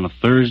afternoon on a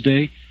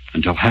Thursday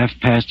until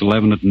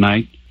 11:30 at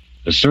night,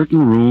 a certain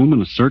room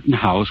in a certain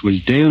house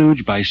was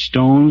deluged by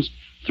stones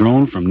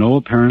thrown from no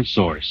apparent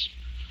source.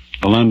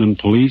 The London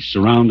police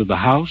surrounded the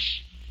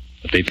house,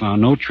 but they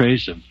found no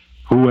trace of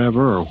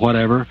whoever or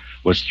whatever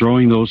was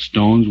throwing those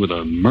stones with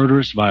a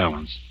murderous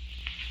violence.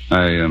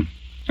 I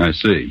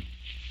see.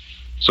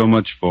 So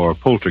much for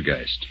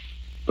poltergeist.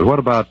 But what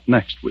about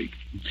next week?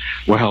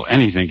 Well,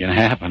 anything can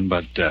happen,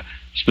 but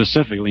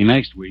specifically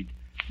next week,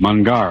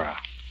 Mungara.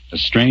 A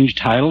strange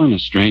title and a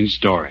strange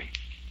story.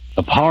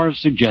 The power of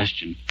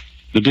suggestion.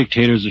 The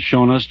dictators have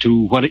shown us to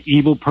what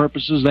evil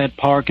purposes that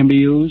power can be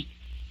used.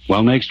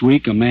 Well, next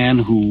week, a man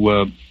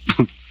who,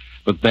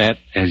 but that,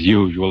 as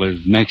usual,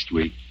 is next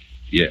week.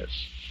 Yes.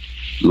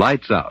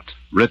 Lights Out,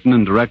 written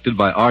and directed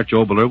by Arch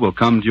Obler, will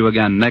come to you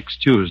again next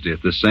Tuesday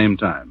at the same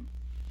time.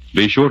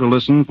 Be sure to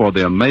listen for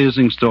the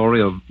amazing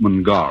story of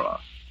Mungara.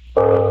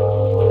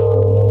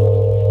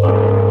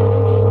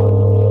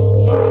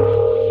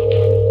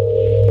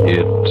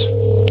 It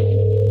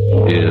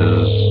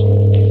is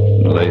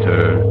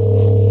later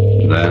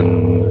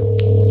than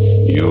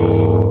you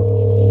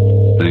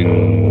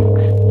think.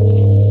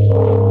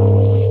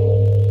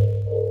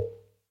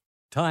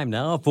 Time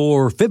now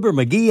for Fibber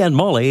McGee and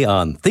Molly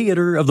on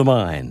Theater of the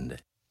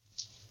Mind.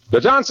 The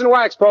Johnson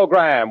Wax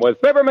Program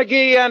with Fibber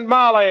McGee and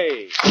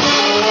Molly.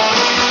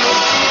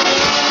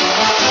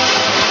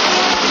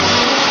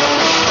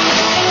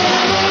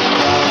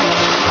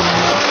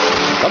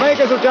 The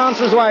makers makers of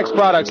Johnson's Wax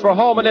Products for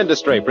home and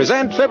industry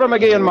present Fibber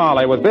McGee and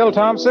Molly with Bill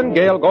Thompson,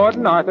 Gail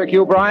Gordon, Arthur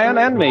Q. Bryan,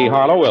 and me,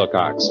 Harlow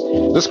Wilcox.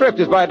 The script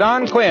is by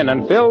Don Quinn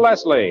and Phil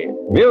Leslie.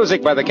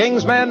 Music by the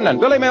Kingsmen and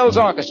Billy Mills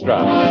Orchestra.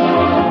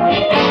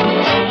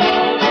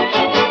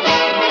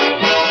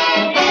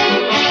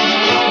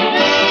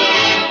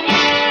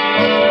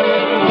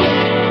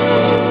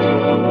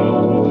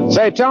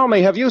 Say, tell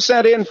me, have you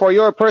sent in for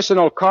your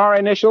personal car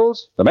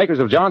initials? The makers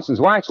of Johnson's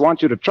Wax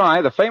want you to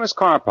try the famous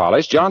car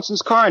polish,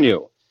 Johnson's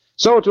Carnew.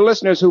 So, to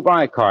listeners who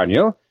buy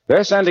Carnew,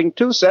 they're sending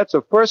 2 sets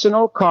of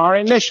personal car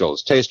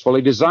initials,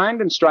 tastefully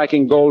designed in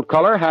striking gold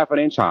color, half an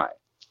inch high.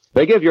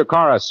 They give your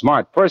car a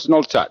smart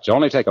personal touch.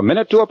 Only take a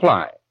minute to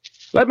apply.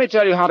 Let me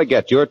tell you how to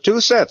get your 2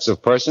 sets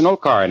of personal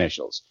car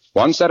initials.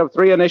 1 set of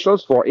 3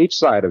 initials for each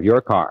side of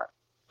your car.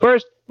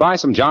 First, buy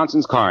some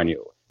Johnson's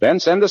Carnew. Then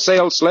send a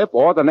sales slip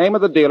or the name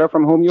of the dealer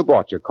from whom you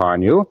bought your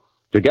Carnew,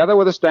 together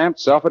with a stamped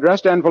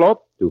self-addressed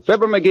envelope, to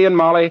Fibber McGee and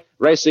Molly,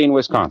 Racine,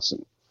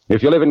 Wisconsin.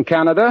 If you live in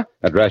Canada,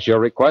 address your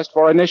request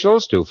for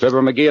initials to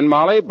Fibber McGee and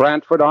Molly,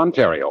 Brantford,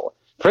 Ontario.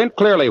 Print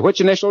clearly which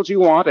initials you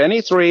want,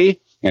 any 3,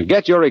 and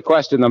get your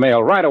request in the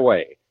mail right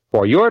away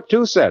for your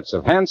 2 sets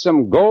of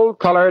handsome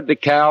gold-colored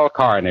decal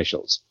car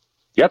initials.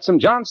 Get some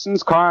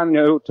Johnson's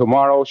Carnew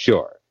tomorrow,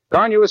 sure.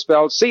 Carnew is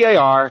spelled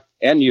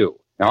C-A-R-N-U.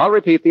 Now, I'll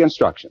repeat the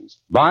instructions.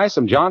 Buy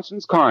some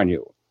Johnson's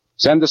Carnew.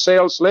 Send the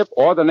sales slip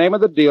or the name of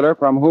the dealer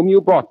from whom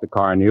you bought the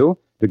Carnew,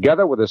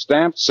 together with a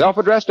stamped,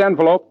 self-addressed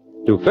envelope,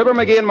 to Fibber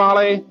McGee and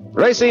Molly,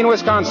 Racine,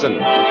 Wisconsin.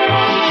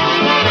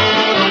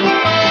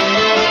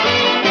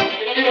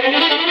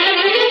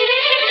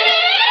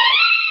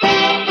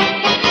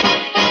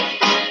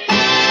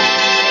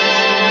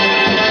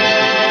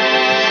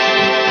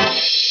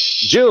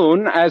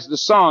 June, as the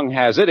song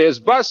has it, is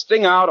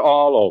busting out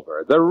all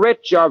over. The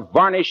rich are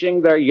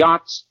varnishing their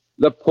yachts,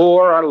 the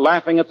poor are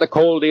laughing at the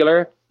coal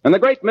dealer, and the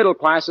great middle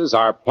classes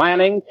are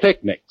planning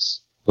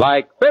picnics,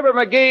 like Fibber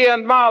McGee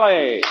and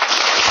Molly.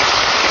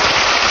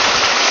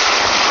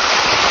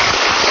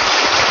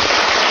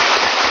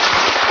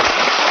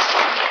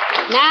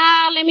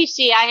 Now, let me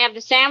see. I have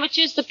the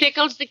sandwiches, the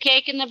pickles, the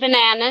cake, and the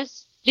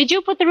bananas. Did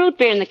you put the root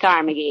beer in the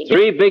car, McGee?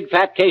 3 big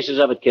fat cases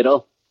of it,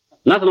 kiddo.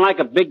 Nothing like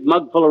a big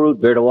mug full of root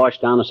beer to wash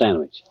down a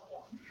sandwich.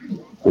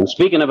 And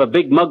speaking of a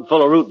big mug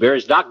full of root beer,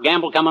 is Doc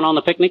Gamble coming on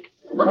the picnic?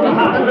 Well,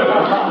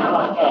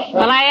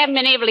 I haven't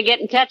been able to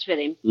get in touch with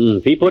him.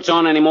 If he puts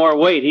on any more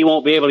weight, he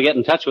won't be able to get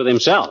in touch with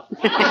himself.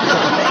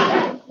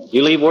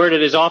 You leave word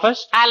at his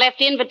office? I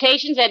left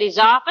invitations at his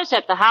office,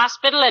 at the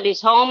hospital, at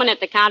his home, and at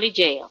the county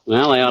jail.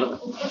 Well, they ought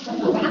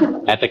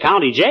to... At the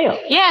county jail?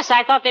 Yes,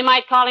 I thought they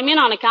might call him in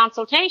on a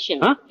consultation.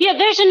 Huh? Yeah,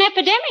 there's an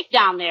epidemic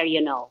down there,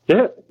 you know.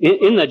 There?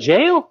 In the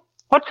jail?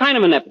 What kind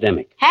of an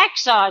epidemic?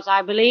 Hacksaws,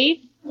 I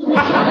believe.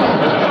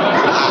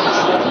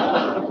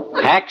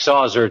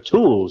 Hacksaws are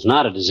tools,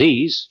 not a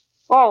disease.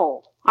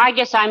 Oh, I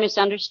guess I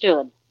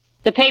misunderstood.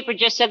 The paper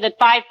just said that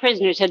 5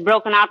 prisoners had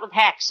broken out with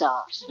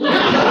hacksaws.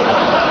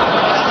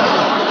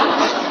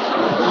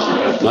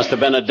 Must have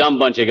been a dumb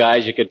bunch of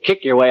guys. You could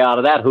kick your way out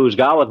of that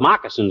hoosgow with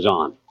moccasins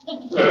on.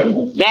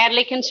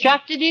 Badly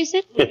constructed, is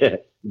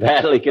it?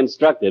 Badly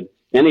constructed.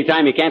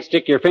 Anytime you can't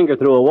stick your finger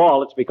through a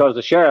wall, it's because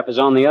the sheriff is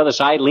on the other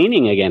side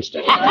leaning against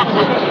it.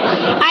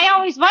 I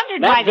always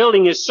wondered why... That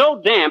building is so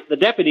damp, the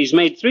deputies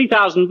made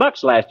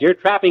 $3,000 last year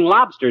trapping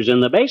lobsters in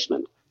the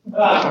basement.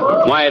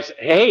 Why, it's...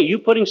 Hey, you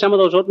putting some of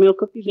those oatmeal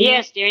cookies in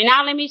Yes, dearie.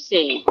 Now, let me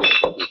see.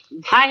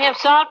 I have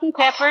salt and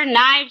pepper,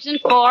 knives and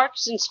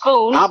forks and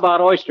spoons. How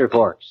about oyster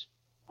forks?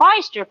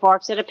 Oyster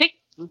forks at a pick...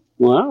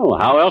 Well,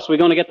 how else are we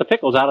going to get the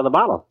pickles out of the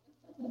bottle?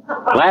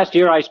 Last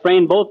year, I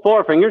sprained both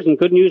forefingers and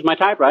couldn't use my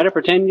typewriter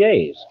for 10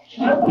 days.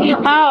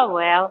 Oh,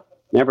 well.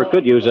 Never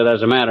could use it,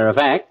 as a matter of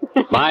fact.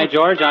 Bye,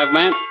 George. I've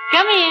meant...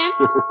 Come in.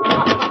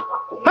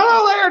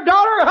 Hello there,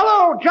 daughter.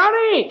 Hello,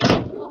 Johnny.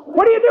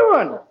 What are you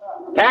doing?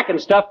 Packing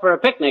stuff for a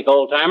picnic,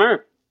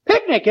 old-timer.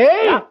 Picnic,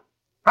 eh? Yeah.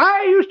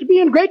 I used to be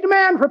in great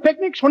demand for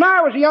picnics when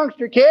I was a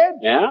youngster kid.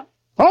 Yeah?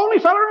 Only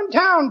feller in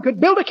town could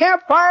build a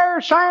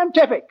campfire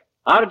scientific.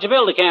 How did you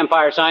build a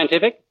campfire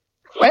scientific?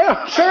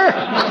 Well, sir...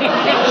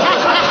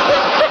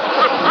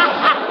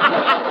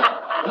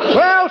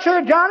 Well,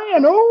 sir, Johnny,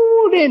 an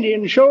old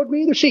Indian showed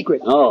me the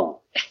secret. Oh.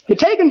 You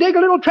take and dig a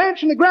little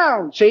trench in the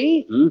ground,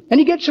 see? And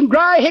you get some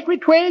dry hickory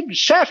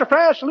twigs,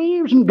 sassafras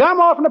leaves, and gum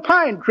off in a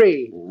pine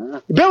tree.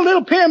 You build a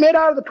little pyramid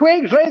out of the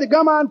twigs, lay the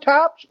gum on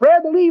top,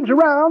 spread the leaves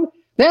around,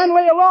 then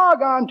lay a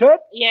log onto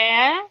it.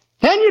 Yeah?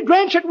 Then you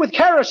drench it with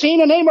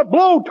kerosene and aim a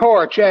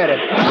blowtorch at it.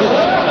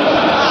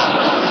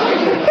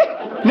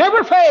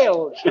 Never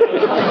fails.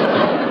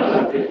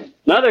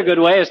 Another good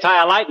way is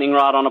tie a lightning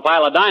rod on a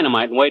pile of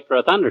dynamite and wait for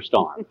a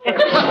thunderstorm. That's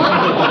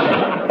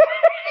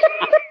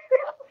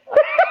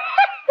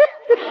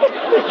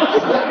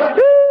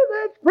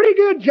pretty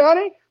good,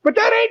 Johnny. But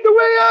that ain't the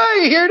way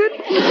I heard it.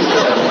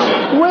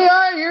 The way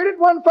I heard it,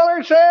 one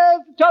feller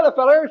says, t'other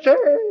feller says,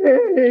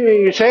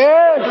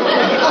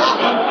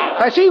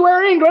 I see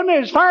where England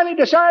has finally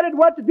decided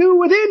what to do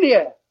with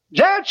India.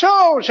 That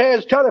so,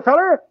 says t'other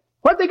feller.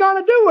 What they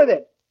gonna do with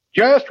it?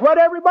 Just what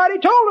everybody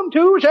told them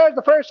to, says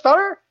the first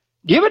feller.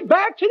 Give it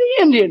back to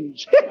the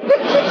Indians.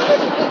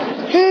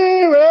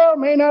 Well,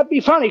 may not be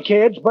funny,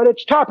 kids, but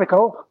it's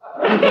topical.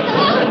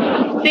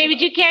 Say,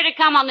 would you care to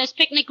come on this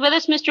picnic with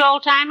us, Mr.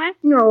 Oldtimer?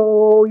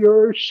 No,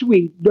 you're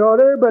sweet,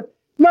 daughter, but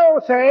no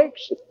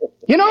thanks.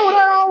 You know what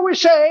I always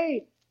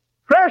say?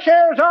 Fresh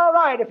air's all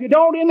right if you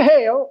don't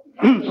inhale.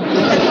 Well,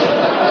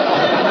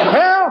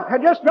 I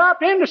just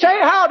dropped in to say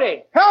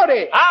howdy.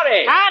 Howdy.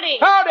 Howdy. Howdy.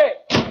 Howdy.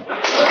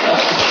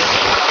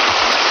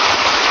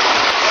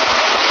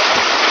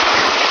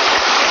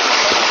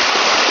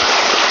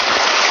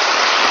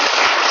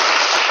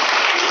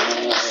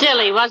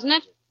 Silly, wasn't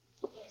it?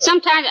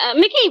 Sometimes,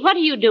 Mickey, what are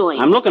you doing?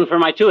 I'm looking for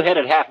my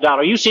two-headed $half.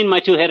 You seen my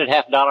two-headed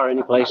 $half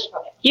anyplace?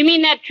 You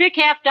mean that trick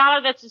 $half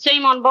that's the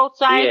same on both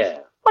sides? Yeah.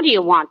 What do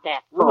you want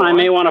that for? Well, I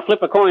may want to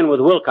flip a coin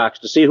with Wilcox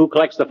to see who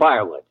collects the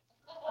firewood.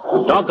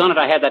 Doggone it,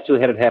 I had that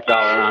two-headed $half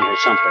around here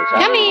someplace.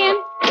 Come in.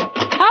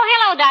 Oh,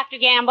 hello, Dr.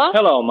 Gamble.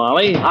 Hello,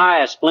 Molly.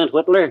 Hi, Splint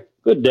Whittler.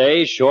 Good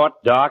day,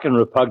 short, dark, and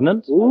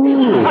repugnant.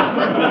 Ooh.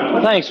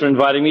 Thanks for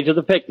inviting me to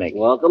the picnic.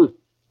 Welcome.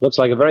 Looks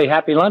like a very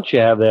happy lunch you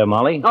have there,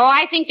 Molly. Oh,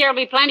 I think there'll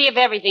be plenty of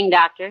everything,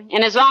 Doctor.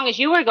 And as long as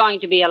you were going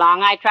to be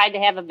along, I tried to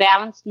have a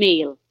balanced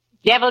meal.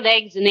 Deviled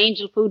eggs and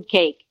angel food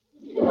cake.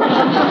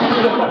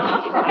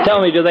 Tell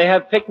me, do they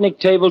have picnic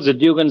tables at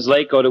Dugan's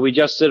Lake, or do we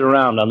just sit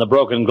around on the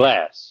broken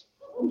glass?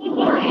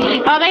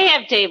 Oh, they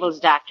have tables,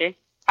 Doctor.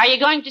 Are you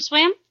going to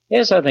swim?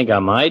 Yes, I think I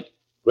might.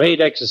 Great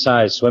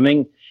exercise,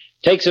 swimming.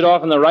 Takes it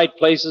off in the right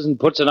places and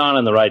puts it on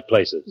in the right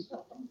places.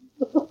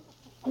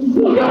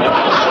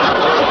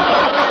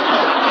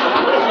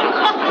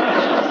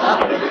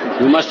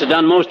 You must have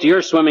done most of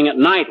your swimming at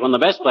night when the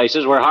best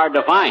places were hard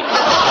to find.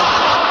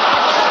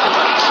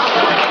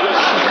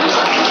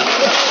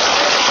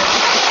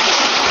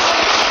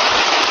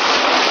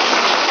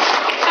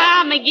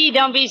 Ah, McGee,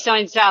 don't be so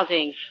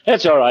insulting.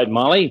 That's all right,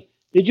 Molly.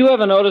 Did you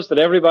ever notice that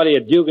everybody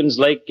at Dugan's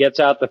Lake gets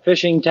out the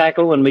fishing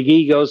tackle when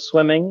McGee goes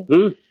swimming?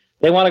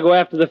 They want to go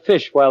after the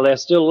fish while they're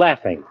still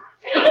laughing.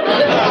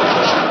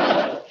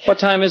 What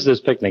time is this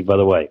picnic, by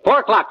the way?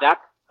 4:00, Doc.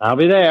 I'll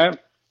be there.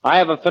 I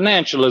have a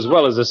financial as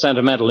well as a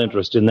sentimental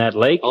interest in that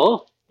lake.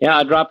 Oh? Yeah,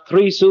 I dropped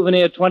 3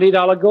 souvenir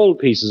 $20 gold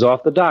pieces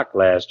off the dock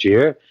last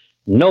year.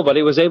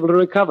 Nobody was able to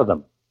recover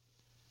them.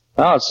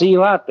 I'll see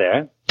you out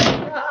there.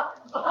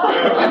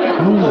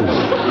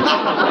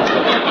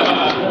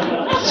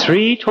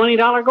 3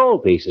 $20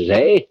 gold pieces,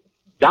 eh?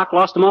 Doc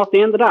lost them off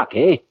the end of the dock,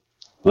 eh?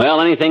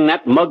 Well, anything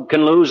that mug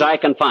can lose, I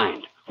can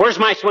find. Where's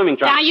my swimming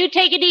trunk? Now, you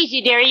take it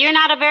easy, dearie. You're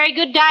not a very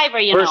good diver,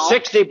 you know. For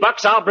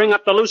 $60, I'll bring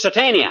up the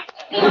Lusitania.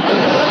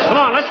 Come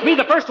on, let's be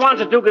the first ones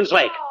at Dugan's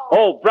Lake.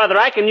 Oh, brother,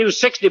 I can use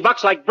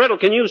 $60 like Brittle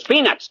can use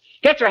peanuts.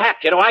 Get your hat,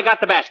 kiddo. I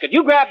got the basket.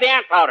 You grab the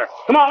ant powder.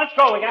 Come on, let's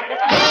go. We got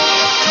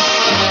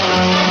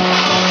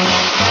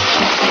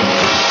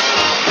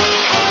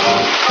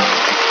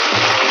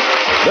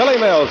Billy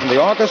Mills in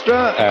the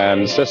orchestra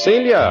and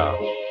Cecilia.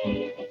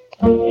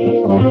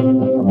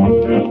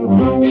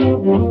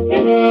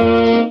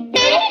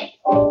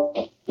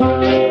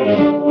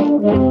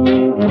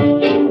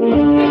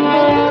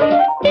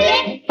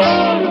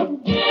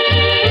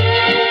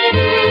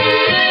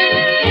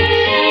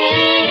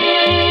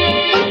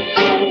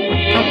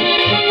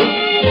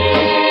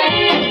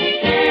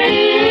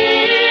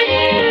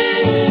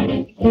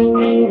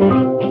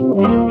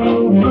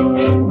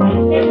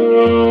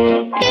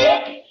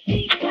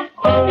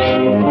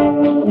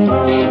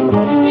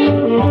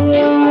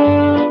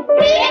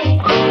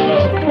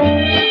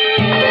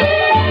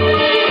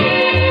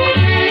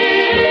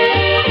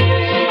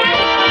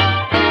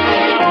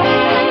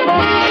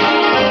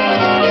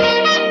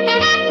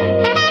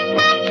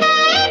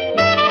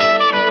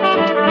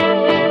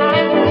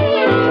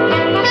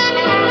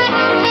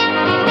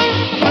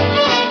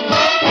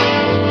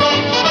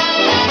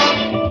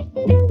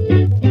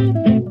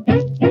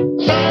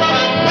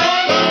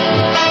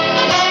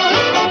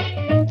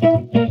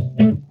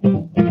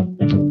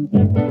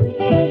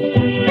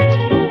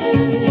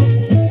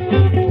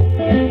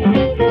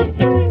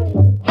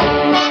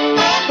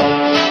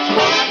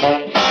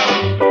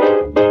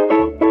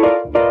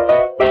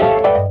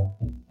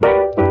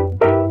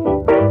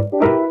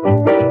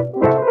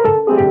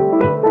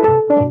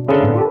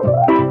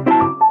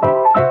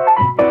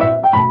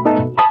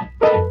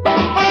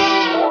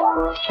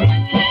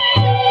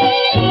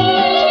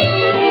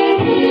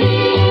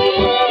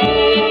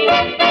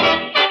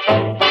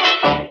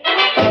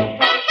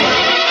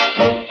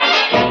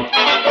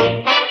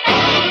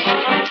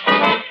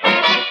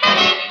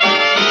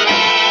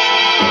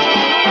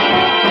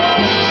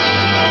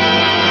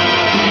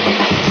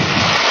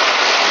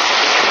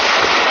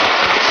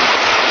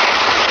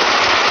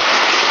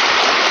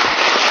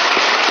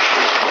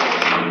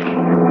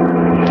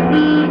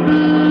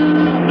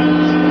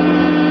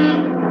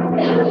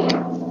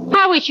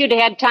 You'd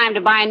have had time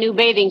to buy a new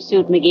bathing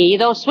suit, McGee.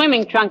 Those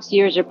swimming trunks of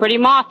yours are pretty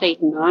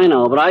moth-eaten. I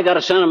know, but I got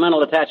a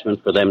sentimental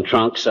attachment for them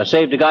trunks. I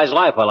saved a guy's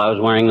life while I was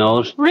wearing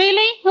those.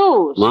 Really?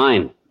 Whose?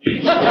 Mine.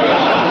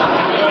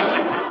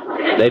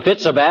 They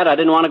fit so bad I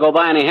didn't want to go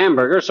buy any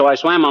hamburgers, so I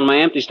swam on my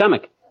empty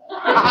stomach.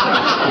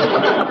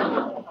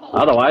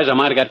 Otherwise, I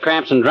might have got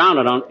cramps and drowned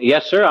on...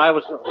 Yes, sir, I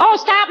was... Oh,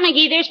 stop,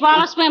 McGee. There's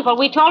Wallace Wimple.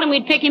 We told him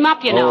we'd pick him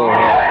up, you know.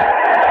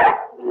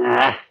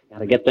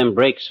 Gotta get them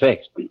brakes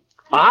fixed. Well,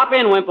 hop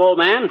in, Wimple, old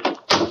man.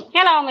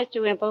 Hello,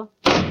 Mr. Wimple.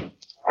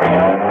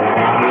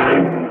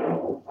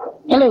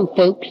 Hello,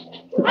 folks.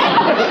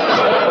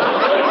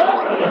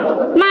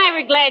 My,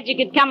 we're glad you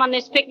could come on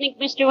this picnic,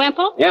 Mr.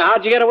 Wimple. Yeah,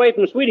 how'd you get away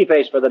from Sweetie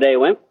Face for the day,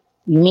 Wimp?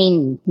 You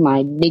mean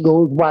my big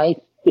old wife?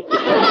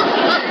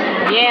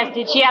 Yes,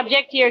 did she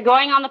object to your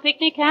going on the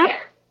picnic, huh?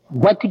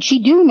 What could she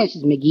do,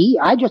 Mrs. McGee?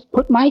 I just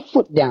put my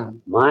foot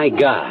down. My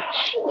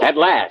gosh. At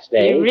last,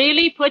 eh? You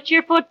really put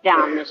your foot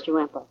down, Mr.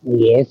 Wimple.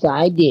 Yes,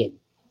 I did.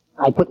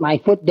 I put my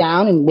foot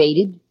down and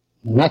waited.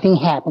 Nothing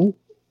happened.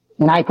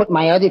 And I put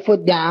my other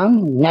foot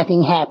down.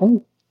 Nothing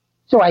happened.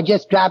 So I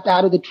just dropped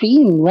out of the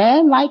tree and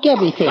ran like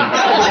everything.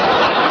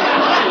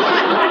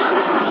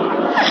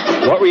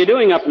 What were you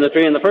doing up in the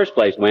tree in the first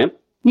place, Wimp?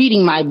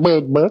 Reading my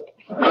bird book.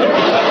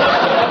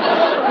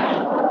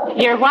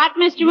 Your what,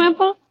 Mr.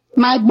 Wimple?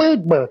 My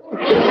bird book.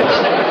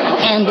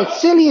 And the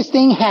silliest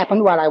thing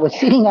happened while I was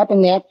sitting up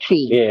in that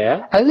tree.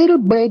 Yeah? A little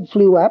bird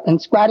flew up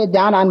and squatted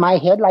down on my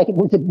head like it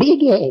was a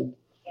big egg.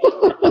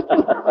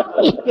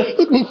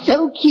 It was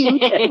so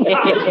cute.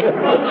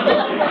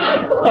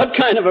 What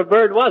kind of a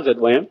bird was it,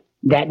 Wimp?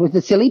 That was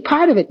the silly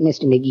part of it,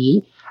 Mr.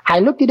 McGee. I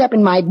looked it up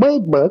in my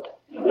bird book,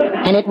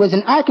 and it was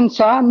an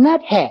Arkansas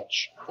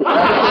nuthatch.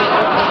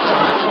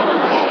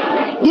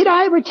 Did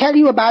I ever tell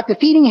you about the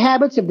feeding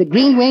habits of the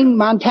green-winged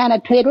Montana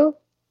twiddle?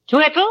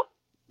 Twiddle?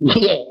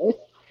 Yes.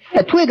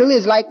 A twiddle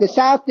is like the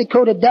South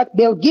Dakota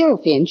duck-billed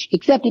gillfinch,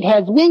 except it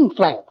has wing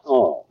flaps.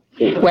 Oh.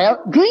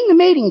 Well, during the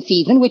mating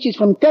season, which is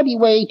from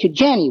February to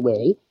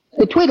January,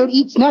 the twiddle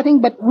eats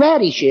nothing but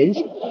radishes,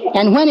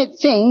 and when it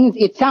sings,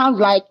 it sounds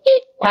like,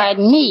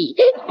 pardon me,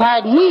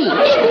 pardon me,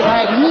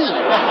 pardon me.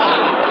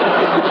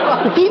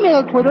 The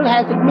female twiddle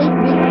has a great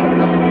big...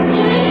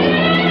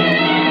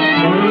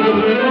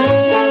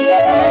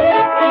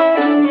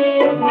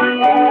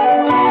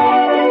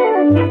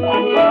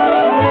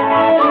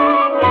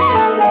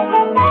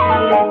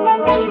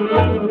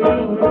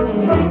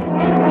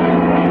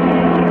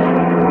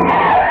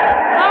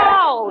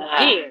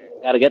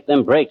 Gotta get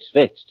them brakes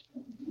fixed.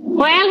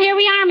 Well, here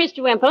we are,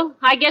 Mr. Wimple.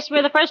 I guess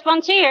we're the first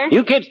ones here.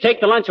 You kids take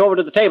the lunch over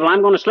to the table.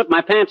 I'm going to slip my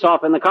pants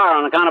off in the car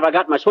on account of I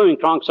got my swimming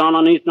trunks on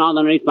underneath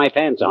my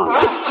pants on.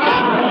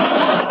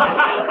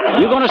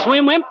 You going to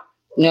swim, Wimp?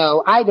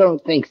 No, I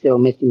don't think so,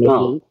 Mr. McGee.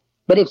 Oh.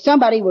 But if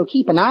somebody will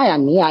keep an eye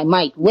on me, I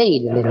might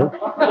wait a little.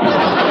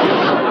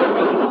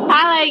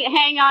 I'll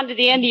hang on to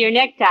the end of your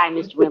necktie,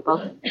 Mr.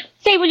 Wimple.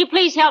 Say, will you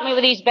please help me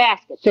with these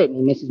baskets?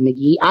 Certainly, Mrs.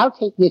 McGee. I'll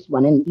take this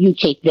one, and you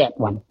take that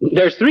one.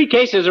 There's 3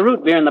 cases of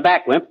root beer in the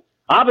back, Wimp.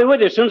 I'll be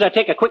with you as soon as I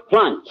take a quick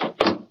plunge.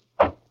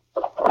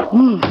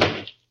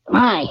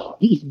 My,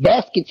 these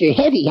baskets are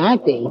heavy,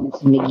 aren't they,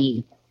 Mrs.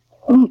 McGee?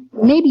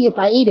 Maybe if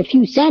I ate a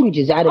few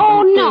sandwiches out of them.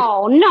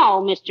 Oh,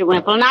 no, Mr.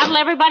 Wimple. Not till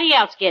everybody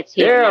else gets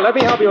here. Here, let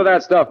me help you with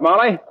that stuff,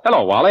 Molly.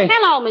 Hello, Wally.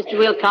 Hello, Mr.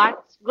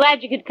 Wilcox.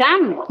 Glad you could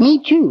come.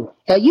 Me too.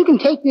 You can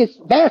take this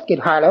basket,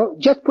 Harlow.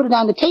 Just put it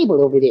on the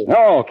table over there.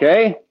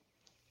 Okay.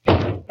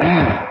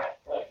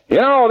 You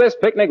know, this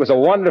picnic was a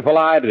wonderful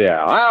idea.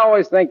 I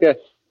always think that...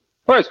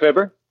 Where's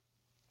Fibber?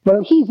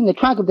 Well, he's in the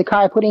trunk of the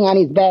car putting on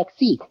his back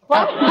seat.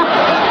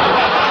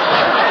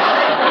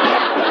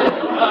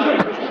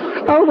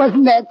 Oh,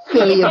 wasn't that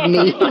silly of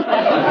me?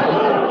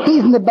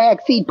 He's in the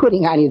back seat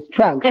putting on his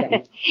trunk.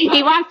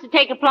 He wants to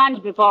take a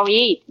plunge before we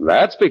eat.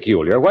 That's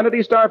peculiar. When did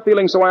he start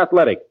feeling so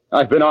athletic?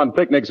 I've been on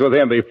picnics with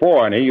him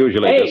before, and he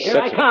usually just Hey, sits...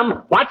 here I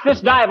come. Watch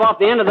this dive off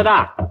the end of the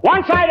dock.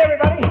 One side,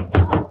 everybody.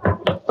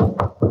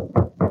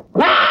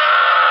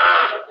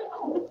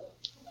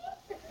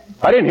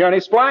 I didn't hear any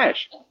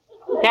splash.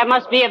 That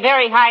must be a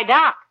very high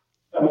dock.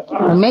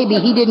 Or maybe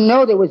he didn't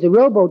know there was a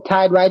rowboat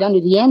tied right under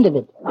the end of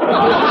it.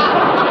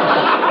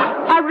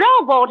 A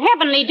rowboat?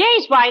 Heavenly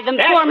days, why, them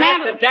poor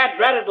man... That's the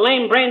dad-ratted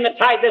lame brain that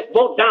tied this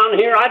boat down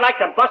here. I'd like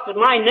to busted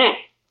my neck.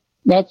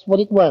 That's what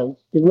it was,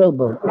 the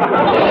rowboat.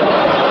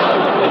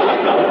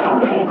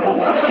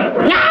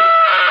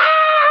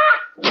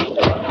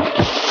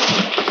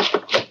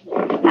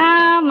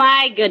 Oh,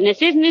 my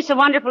goodness. Isn't this a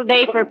wonderful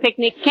day for a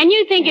picnic? Can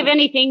you think of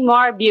anything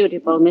more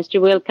beautiful, Mr.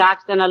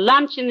 Wilcox, than a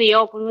lunch in the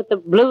open with the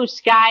blue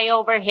sky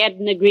overhead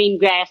and the green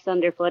grass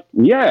underfoot?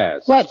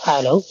 Yes. What,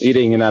 Harlow?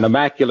 Eating in an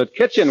immaculate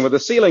kitchen with a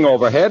ceiling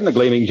overhead and a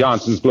gleaming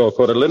Johnson's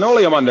glow-coated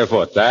linoleum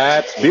underfoot.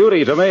 That's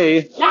beauty to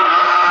me.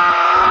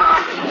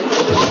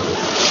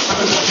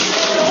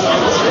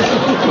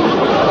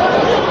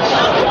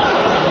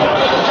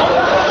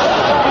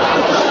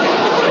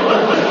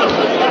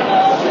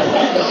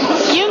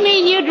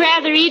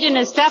 Eat in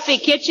a stuffy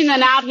kitchen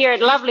than out here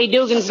at lovely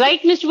Dugan's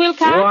Lake, Mr.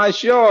 Wilcox? Why,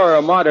 sure.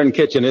 A modern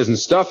kitchen isn't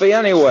stuffy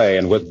anyway,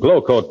 and with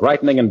glow coat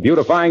brightening and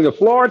beautifying the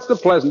floor, it's the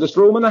pleasantest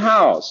room in the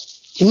house.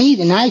 To me,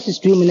 the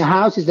nicest room in the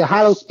house is the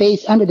hollow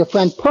space under the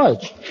front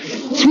porch.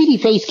 Sweetie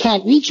Face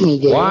can't reach me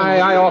there. Why,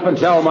 I often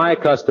tell my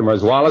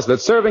customers, Wallace,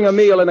 that serving a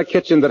meal in a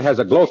kitchen that has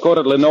a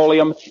glow-coated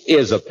linoleum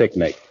is a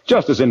picnic.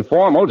 Just as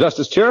informal, just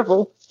as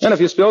cheerful. And if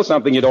you spill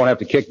something, you don't have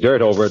to kick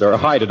dirt over it or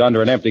hide it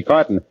under an empty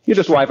carton. You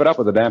just wipe it up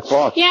with a damp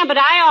cloth. Yeah, but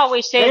I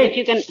always say that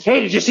you can...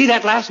 Hey, did you see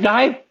that last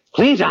dive?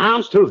 Cleans a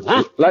hound's tooth,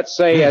 huh? Let's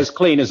say as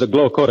clean as a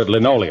glow-coated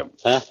linoleum.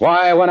 Huh?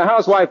 Why, when a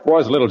housewife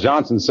pours a little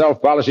Johnson's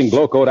self-polishing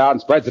glow coat out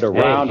and spreads it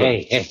around...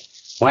 Hey.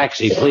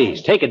 Waxy,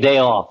 please, take a day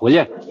off, will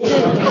you?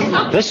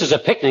 This is a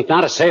picnic,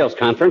 not a sales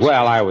conference.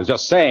 Well, I was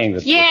just saying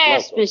that...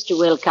 Yes, Mr.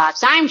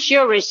 Wilcox. I'm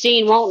sure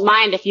Racine won't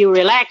mind if you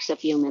relax a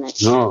few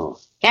minutes. No.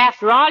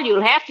 After all,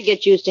 you'll have to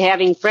get used to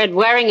having Fred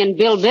Waring and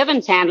Bill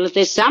Bivens handle it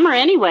this summer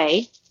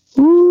anyway.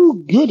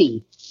 Ooh,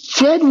 goody.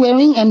 Fred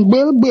Waring and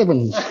Bill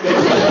Bivens.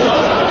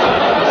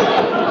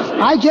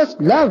 I just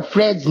love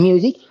Fred's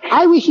music.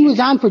 I wish he was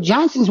on for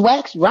Johnson's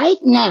Wax right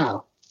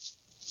now.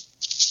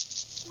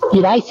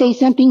 Did I say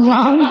something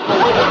wrong?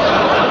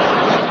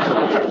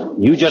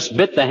 You just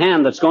bit the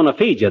hand that's going to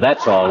feed you,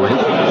 that's all, Wink.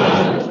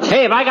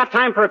 Hey, have I got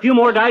time for a few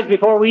more dives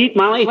before we eat,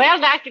 Molly? Well,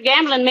 Dr.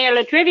 Gamble and Mayor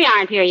Latrivia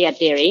aren't here yet,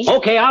 dearie.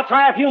 Okay, I'll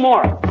try a few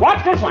more.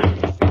 Watch this one.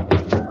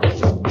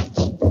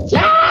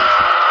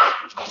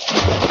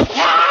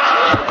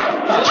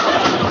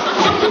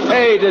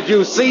 Hey, did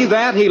you see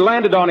that? He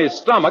landed on his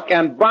stomach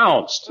and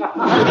bounced. He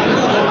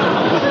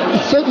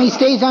certainly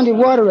stays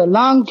underwater a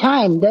long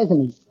time,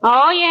 doesn't he?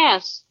 Oh,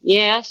 yes.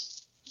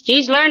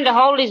 He's learned to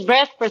hold his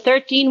breath for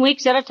 13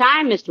 weeks at a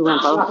time, Mr.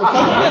 Wimple.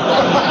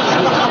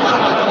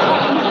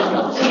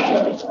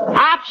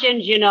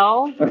 Options, you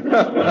know.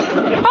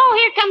 Oh,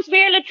 here comes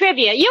Mayor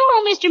Latrivia.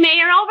 You, Mr.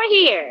 Mayor, over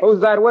here. Who's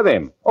that with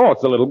him? Oh,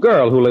 it's the little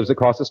girl who lives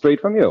across the street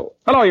from you.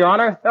 Hello, Your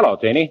Honor. Hello,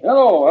 Teeny.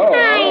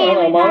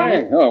 Hello,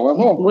 Molly.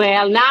 Hello.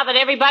 Well, now that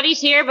everybody's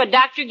here but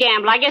Dr.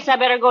 Gamble, I guess I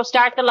better go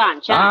start the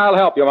lunch, huh? I'll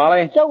help you,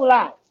 Molly. So will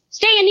I.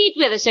 Stay and eat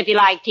with us if you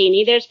like,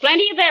 Teeny. There's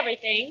plenty of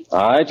everything.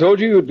 I told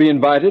you you'd be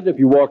invited if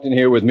you walked in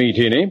here with me,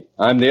 Teeny.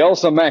 I'm the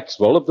Elsa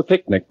Maxwell of the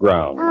picnic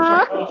ground.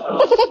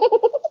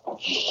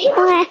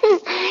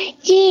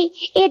 Gee,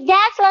 it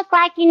does look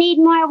like you need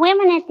more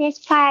women at this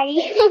party.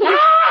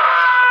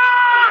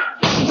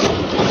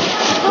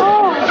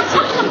 Oh.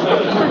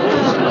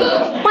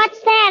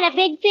 What's that, a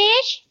big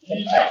fish?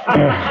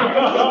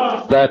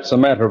 That's a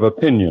matter of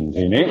opinion,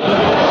 Teeny.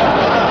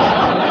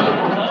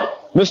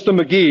 Mr.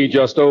 McGee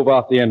just dove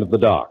off the end of the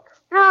dock.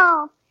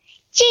 Oh.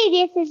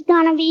 Gee, this is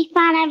gonna be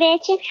fun, I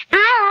bet you.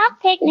 I love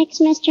picnics,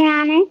 Mr.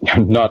 Honor.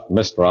 Not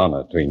Mr.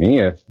 Honor,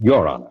 Teeny.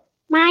 Your Honor.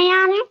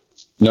 My honor?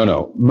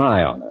 No,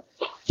 my honor.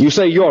 You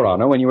say Your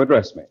Honor when you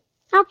address me.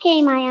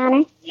 Okay, my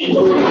honor.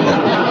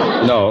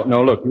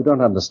 No, look, you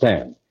don't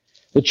understand.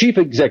 The chief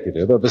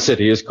executive of the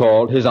city is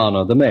called His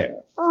Honor the Mayor.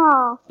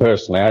 Oh.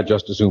 Personally, I'd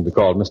just as soon be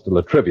called Mr.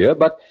 Latrivia,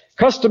 but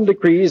custom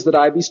decrees that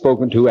I be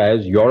spoken to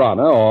as Your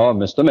Honor or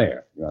Mr.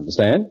 Mayor. You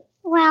understand?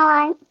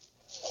 Well,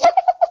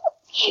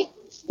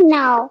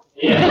 No.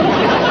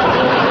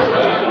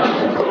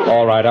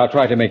 All right, I'll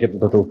try to make it a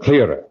little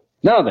clearer.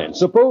 Now then,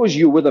 suppose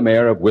you were the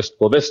mayor of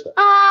Wistful Vista.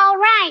 All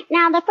right.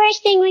 Now, the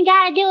first thing we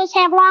gotta do is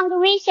have longer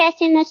recess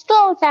in the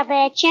schools, I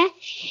betcha.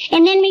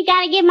 And then we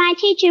gotta give my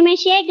teacher,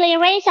 Miss Yegley, a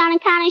raise on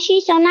account of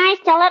she's so nice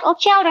to little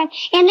children.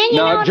 And then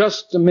Now,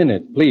 just a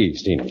minute,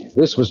 please, Teeny.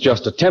 This was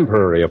just a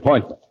temporary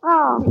appointment.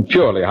 Oh.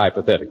 Purely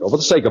hypothetical, for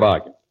the sake of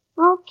argument.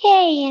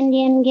 Okay,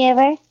 Indian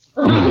giver.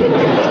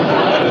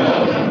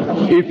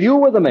 If you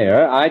were the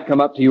mayor, I'd come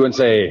up to you and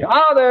say,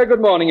 "Ah, there, good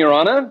morning, Your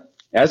Honor."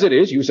 As it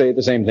is, you say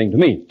the same thing to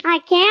me. I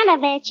can't, I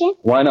betcha.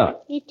 Why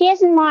not? It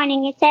isn't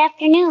morning, it's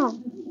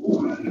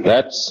afternoon.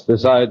 That's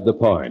beside the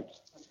point.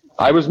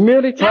 I was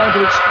merely trying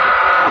to...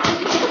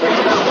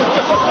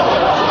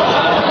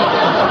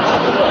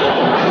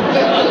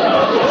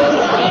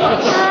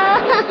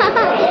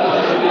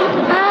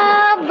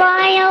 Oh,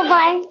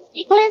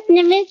 boy. Listen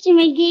to Mr.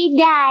 McGee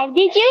dive.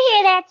 Did you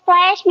hear that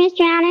splash,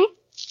 Mr. Honor?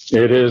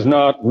 It is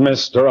not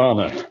Mr.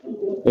 Honor.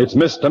 It's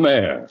Mr.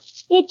 Mayor.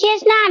 It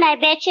is not, I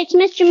bet you. It's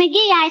Mr.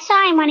 McGee. I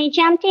saw him when he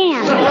jumped in.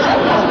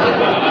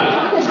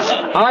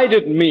 I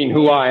didn't mean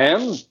who I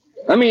am.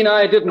 I mean,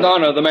 I didn't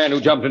honor the man who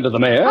jumped into the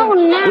mayor. Oh,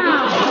 no.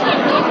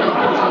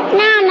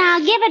 Now,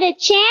 give it a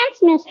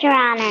chance, Mr.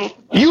 Honor.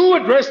 You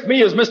addressed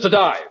me as Mr.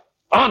 Dive.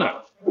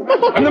 Honor.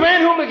 And the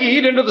man who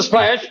McGee'd into the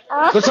splash.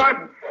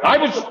 I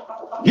was...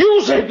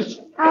 You said this.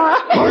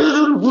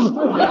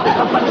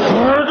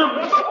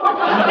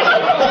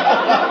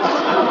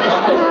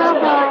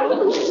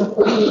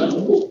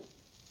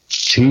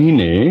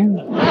 Teeny?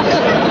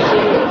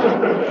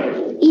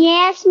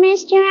 Yes,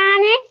 Mr.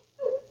 Honor?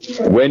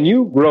 When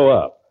you grow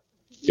up,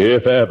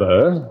 if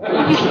ever,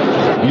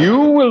 you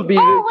will be...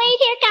 Oh, wait,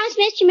 here comes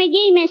Mr.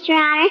 McGee, Mr.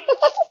 Honor.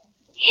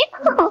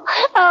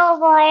 Oh,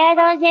 boy, are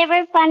those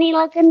ever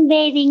funny-looking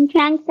bathing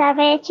trunks, I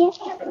bet you.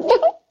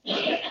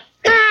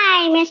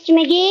 Hi, Mr.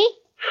 McGee.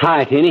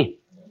 Hi, Teeny.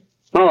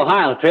 Oh,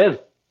 hi, Latriv.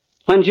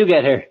 When did you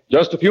get here?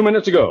 Just a few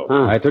minutes ago.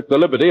 I took the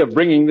liberty of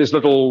bringing this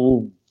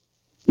little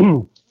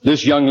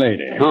This young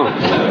lady. Oh.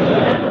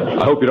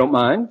 I hope you don't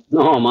mind.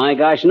 Oh, my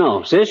gosh,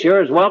 no. Sis,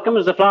 you're as welcome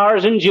as the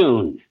flowers in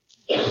June.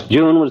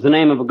 June was the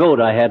name of a goat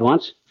I had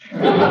once.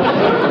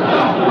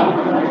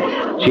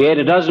 She ate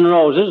a dozen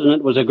roses, and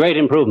it was a great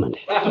improvement.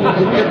 Thanks,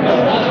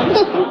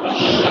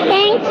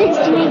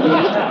 Sister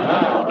McGee.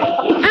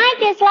 I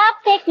just love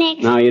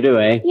picnics. Now you do,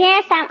 eh?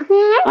 Yes,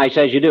 I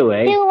says you do,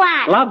 eh? Do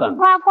what? Love them.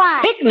 Love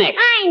what? Picnics.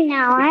 I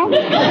know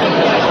it.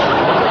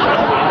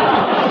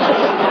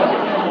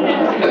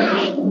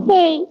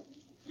 Hey,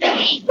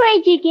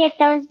 where'd you get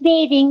those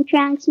bathing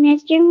trunks,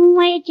 mister?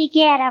 Where'd you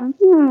get them?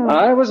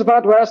 I was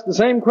about to ask the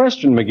same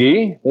question,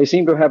 McGee. They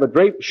seem to have a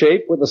drape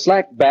shape with a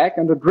slack back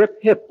and a drip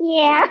hip.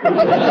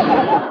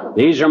 Yeah.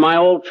 These are my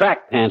old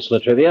track pants,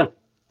 Latrivia.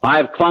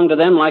 I've clung to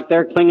them like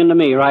they're clinging to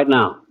me right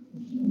now.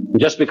 And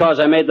just because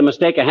I made the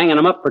mistake of hanging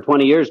them up for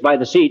 20 years by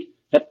the seat,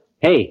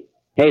 Hey,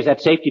 is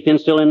that safety pin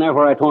still in there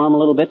where I tore them a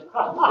little bit? Sure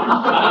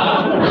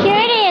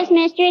it is,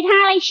 mister. It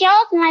hardly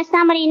shows unless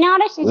somebody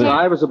notices it.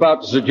 I was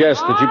about to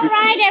suggest that you... All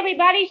right,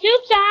 everybody,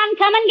 soup's on.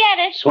 Come and get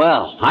it.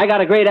 Swell. I got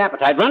a great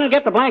appetite. Run and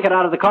get the blanket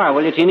out of the car,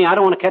 will you, Teeny? I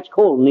don't want to catch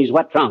cold in these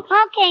wet trunks.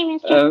 Okay,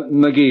 mister.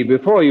 McGee,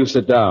 before you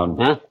sit down,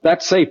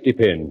 that safety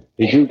pin,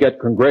 did you get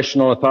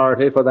congressional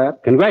authority for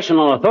that?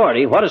 Congressional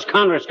authority? What has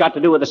Congress got to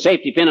do with a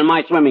safety pin in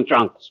my swimming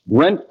trunks?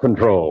 Rent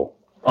control.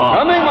 Oh.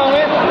 Coming,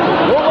 Molly.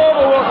 Move over.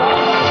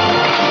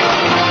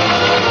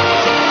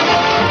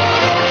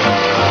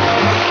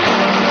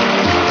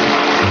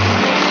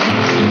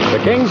 The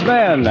King's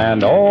Men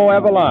and Oh,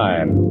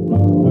 Eveline.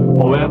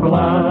 Oh,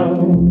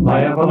 Eveline,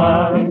 my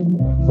Eveline,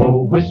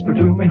 oh, whisper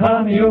to me,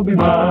 honey, you'll be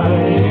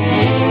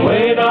mine.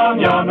 Way down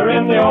yonder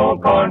in the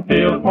old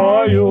cornfield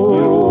for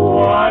you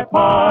I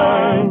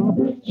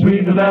pine.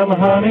 Sweeter than the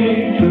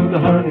honey to the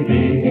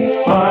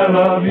honeybee. I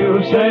love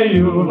you, say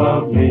you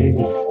love me.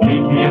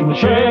 Meet me in the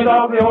shade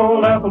of the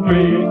old apple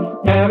tree.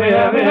 Heavy,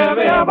 heavy,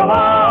 heavy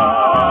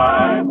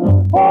Eveline.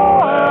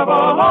 Oh,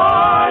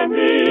 Eveline,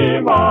 be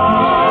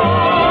mine.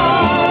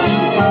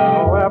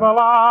 Oh,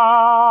 Eveline.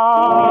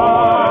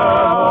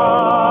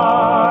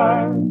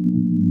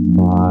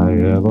 My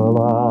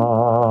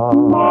Eveline.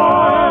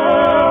 My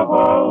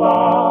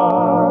Eveline.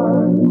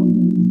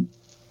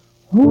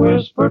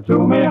 Whisper to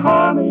me,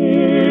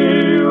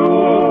 honey,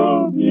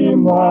 you'll be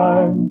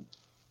mine.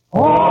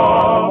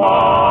 All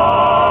mine.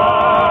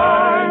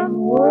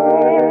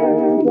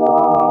 Way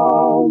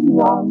down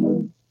yonder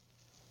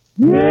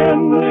in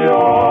the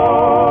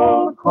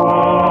old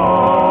cornfield.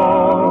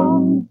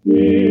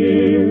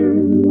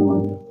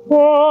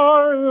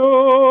 For you,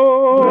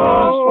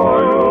 just for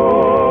you,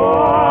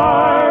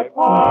 I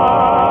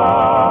pine.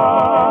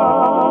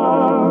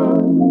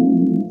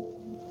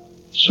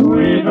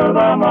 Sweeter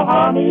than the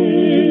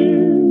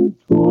honey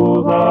to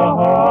the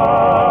honeybee.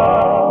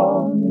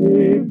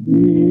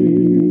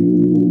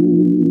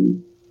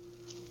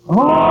 I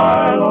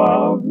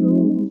love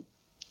you,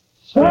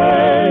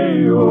 say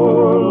you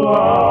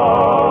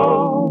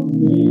love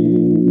me.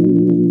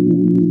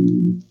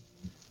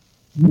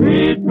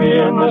 Meet me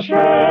in the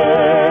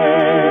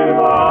shade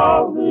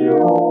of the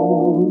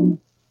old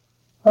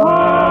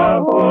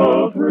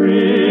apple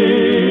tree.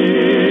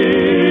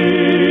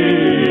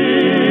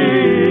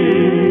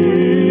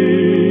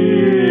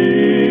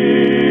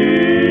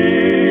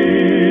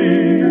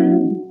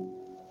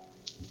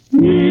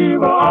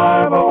 Eva,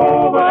 Iva,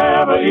 over,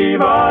 ever,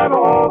 Eva, Iva,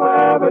 over,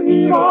 ever,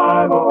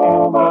 Eva, Iva,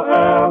 over,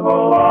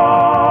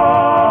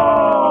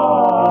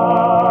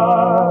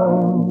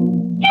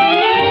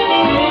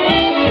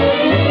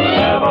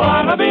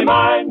 Eveline, be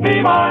mine,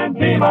 be mine,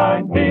 be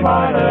mine, be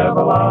mine,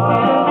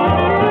 Eveline.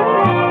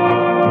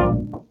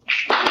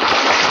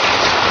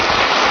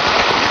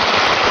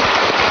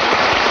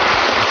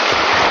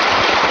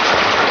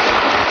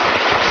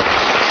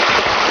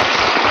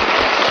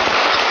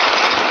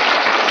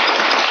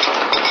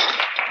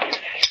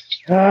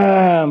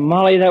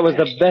 Molly, that was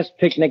the best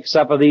picnic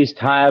supper these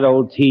tired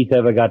old teeth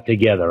ever got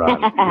together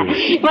on.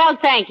 Well,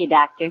 thank you,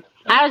 Doctor.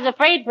 I was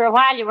afraid for a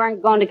while you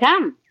weren't going to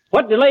come.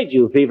 What delayed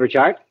you, Fever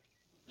Chart?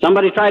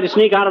 Somebody tried to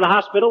sneak out of the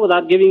hospital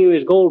without giving you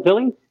his gold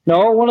filling?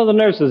 No, one of the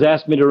nurses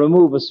asked me to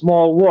remove a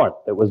small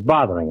wart that was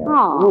bothering her.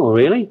 Oh,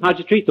 really? How'd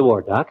you treat the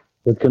wart, Doc?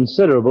 With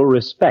considerable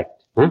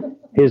respect. Huh?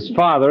 His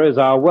father is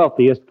our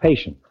wealthiest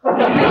patient. Can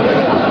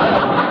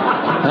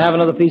I have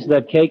another piece of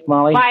that cake,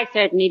 Molly? Why,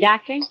 certainly,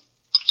 Doctor.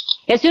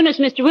 As soon as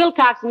Mr.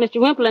 Wilcox and Mr.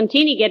 Wimple and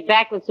Teeny get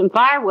back with some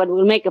firewood,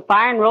 we'll make a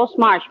fire and roast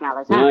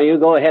marshmallows, huh? No, you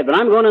go ahead, but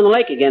I'm going in the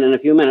lake again in a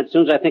few minutes, as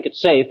soon as I think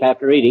it's safe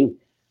after eating.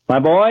 My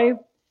boy,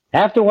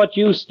 after what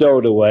you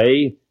stowed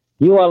away,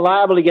 you are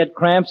liable to get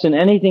cramps in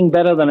anything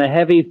better than a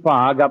heavy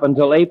fog up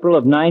until April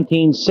of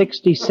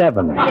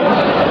 1967.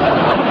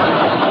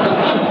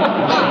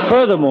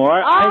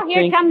 Furthermore,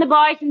 here come the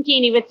boys and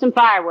Teeny with some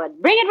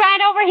firewood. Bring it right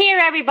over here,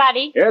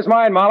 everybody. Here's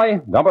mine, Molly.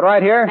 Dump it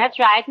right here. That's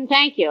right, and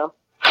thank you.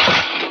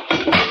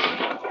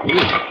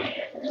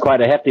 It's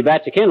quite a hefty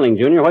batch of kindling,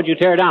 Junior. What'd you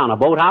tear down, a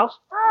boathouse?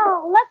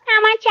 Oh, look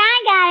how much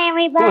I got,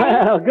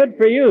 everybody. Well, good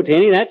for you,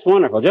 Teeny. That's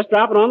wonderful. Just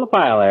drop it on the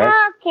pile there.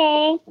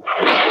 Okay.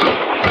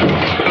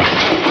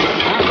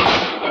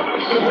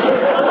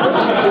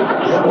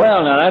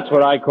 Well, now, that's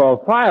what I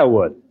call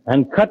firewood.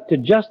 And cut to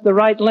just the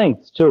right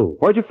lengths, too.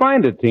 Where'd you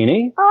find it,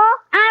 Teeny? Oh,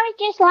 I was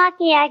just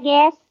lucky, I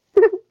guess.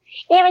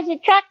 There was a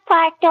truck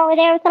parked over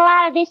there with a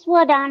lot of this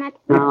wood on it.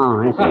 Oh,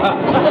 I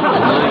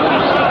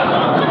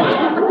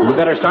see. You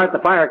better start the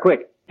fire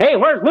quick. Hey,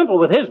 where's Wimple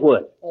with his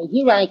wood?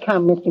 Here I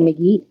come, Mr.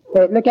 McGee.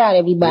 Look out,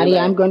 everybody.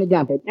 I'm going to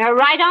dump it. Now,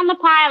 right on the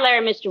pile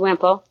there, Mr.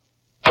 Wimple.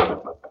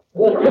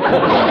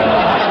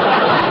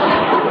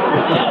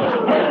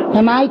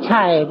 Am I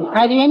tired?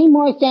 Are there any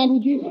more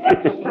sandwiches?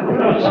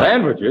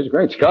 Sandwiches?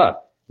 Great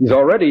Scott. He's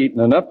already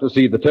eaten enough to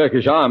see the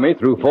Turkish army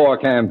through 4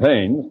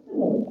 campaigns.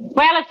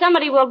 Well, if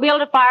somebody will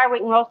build a fire, we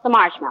can roast the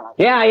marshmallows.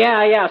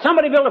 Yeah.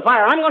 Somebody build a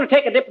fire. I'm going to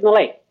take a dip in the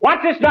lake.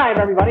 Watch this dive,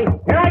 everybody.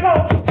 Here I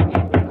go.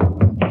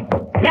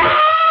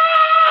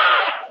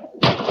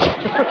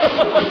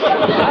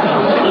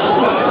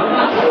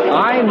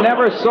 I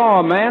never saw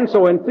a man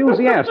so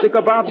enthusiastic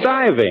about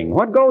diving.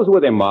 What goes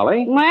with him,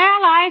 Molly? Well,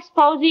 I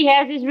suppose he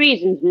has his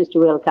reasons,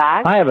 Mr.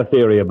 Wilcox. I have a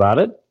theory about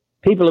it.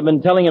 People have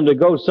been telling him to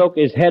go soak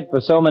his head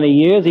for so many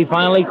years, he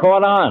finally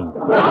caught on.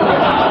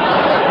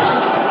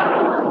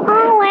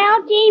 Oh,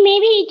 well, gee,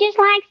 maybe he just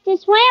likes to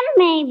swim,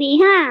 maybe,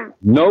 huh?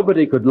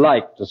 Nobody could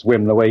like to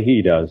swim the way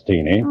he does,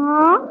 Teeny.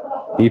 Oh?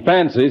 He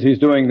fancies he's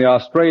doing the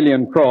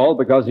Australian crawl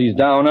because he's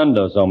down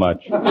under so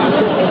much.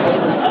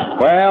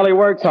 Well, he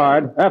works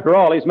hard. After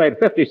all, he's made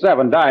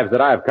 57 dives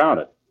that I've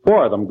counted.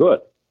 4 of them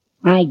good.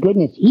 My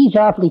goodness, he's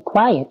awfully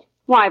quiet.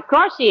 Why, of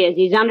course he is.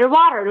 He's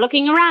underwater,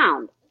 looking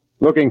around.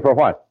 Looking for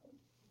what?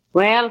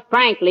 Well,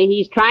 frankly,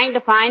 he's trying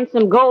to find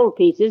some gold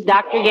pieces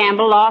Dr.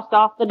 Gamble lost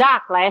off the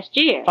dock last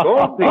year.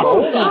 Gold pieces?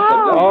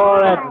 Oh,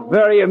 that's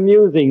very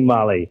amusing,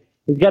 Molly.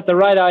 He's got the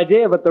right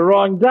idea, but the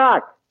wrong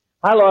dock.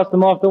 I lost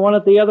him off the one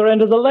at the other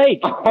end of the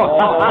lake.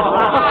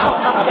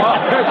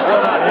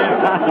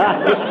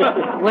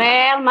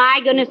 Well, my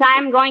goodness,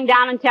 I'm going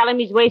down and tell him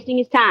he's wasting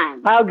his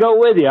time. I'll go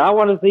with you. I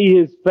want to see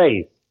his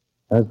face.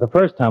 That's the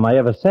first time I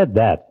ever said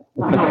that.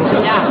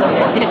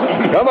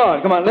 Come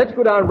on. Let's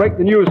go down and break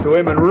the news to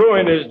him and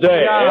ruin his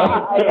day.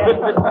 Ah,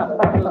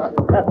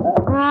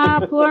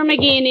 poor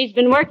McGee, and he's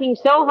been working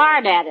so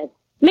hard at it.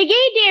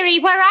 McGee, dearie,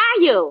 where are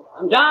you?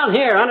 I'm down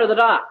here under the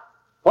dock.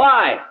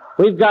 Why?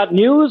 We've got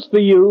news for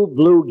you,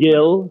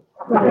 Bluegill.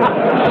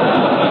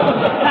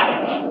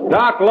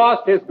 Doc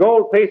lost his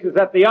gold pieces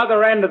at the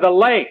other end of the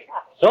lake.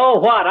 So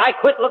what? I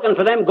quit looking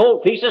for them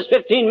gold pieces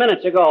 15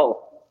 minutes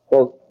ago.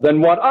 Well,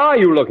 then what are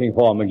you looking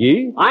for,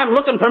 McGee? I'm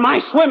looking for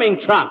my swimming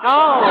trunks.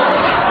 Oh.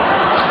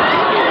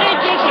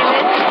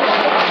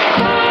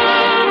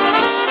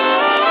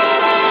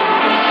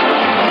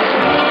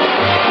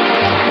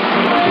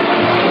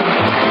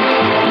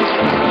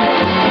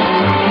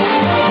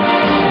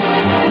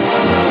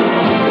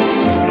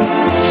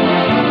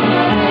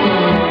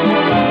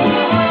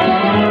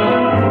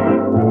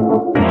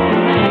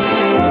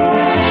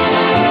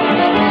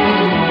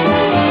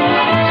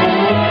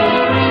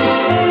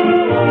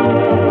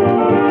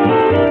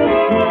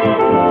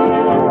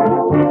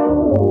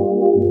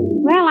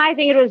 I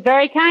think it was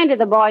very kind of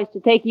the boys to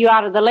take you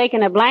out of the lake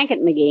in a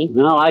blanket, McGee.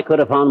 Well, I could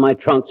have found my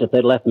trunks if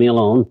they'd left me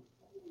alone.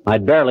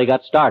 I'd barely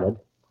got started.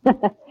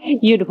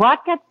 You'd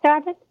what got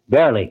started?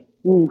 Barely.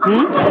 Mm-hmm.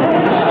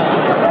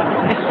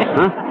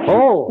 Huh?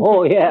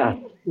 Oh, yeah.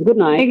 Good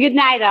night. Good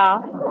night,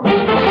 all.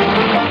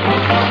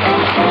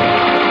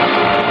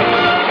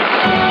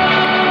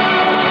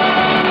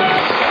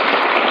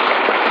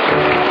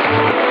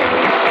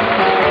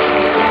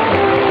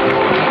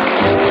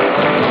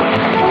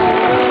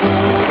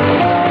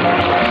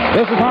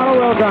 This is Harlow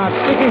Wilcox,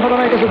 speaking for the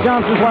makers of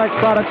Johnson's Wax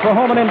products for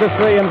home and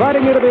industry,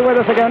 inviting you to be with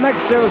us again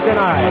next Tuesday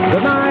night.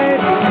 Good night.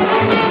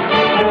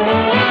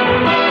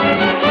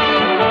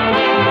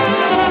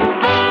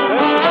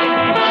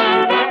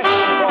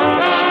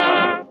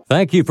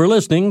 Thank you for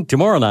listening.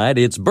 Tomorrow night,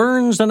 it's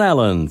Burns and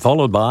Allen,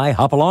 followed by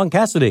Hopalong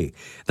Cassidy.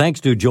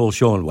 Thanks to Joel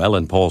Schoenwell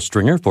and Paul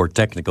Stringer for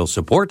technical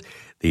support.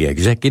 The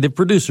executive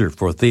producer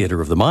for Theater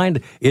of the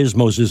Mind is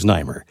Moses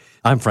Neimer.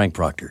 I'm Frank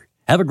Proctor.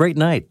 Have a great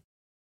night.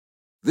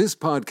 This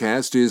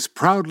podcast is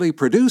proudly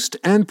produced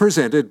and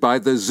presented by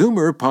the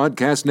Zoomer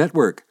Podcast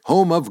Network,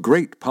 home of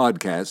great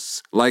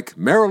podcasts like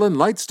Marilyn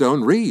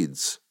Lightstone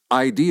Reads,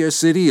 Idea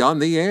City on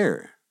the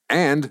Air,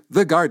 and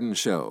The Garden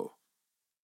Show.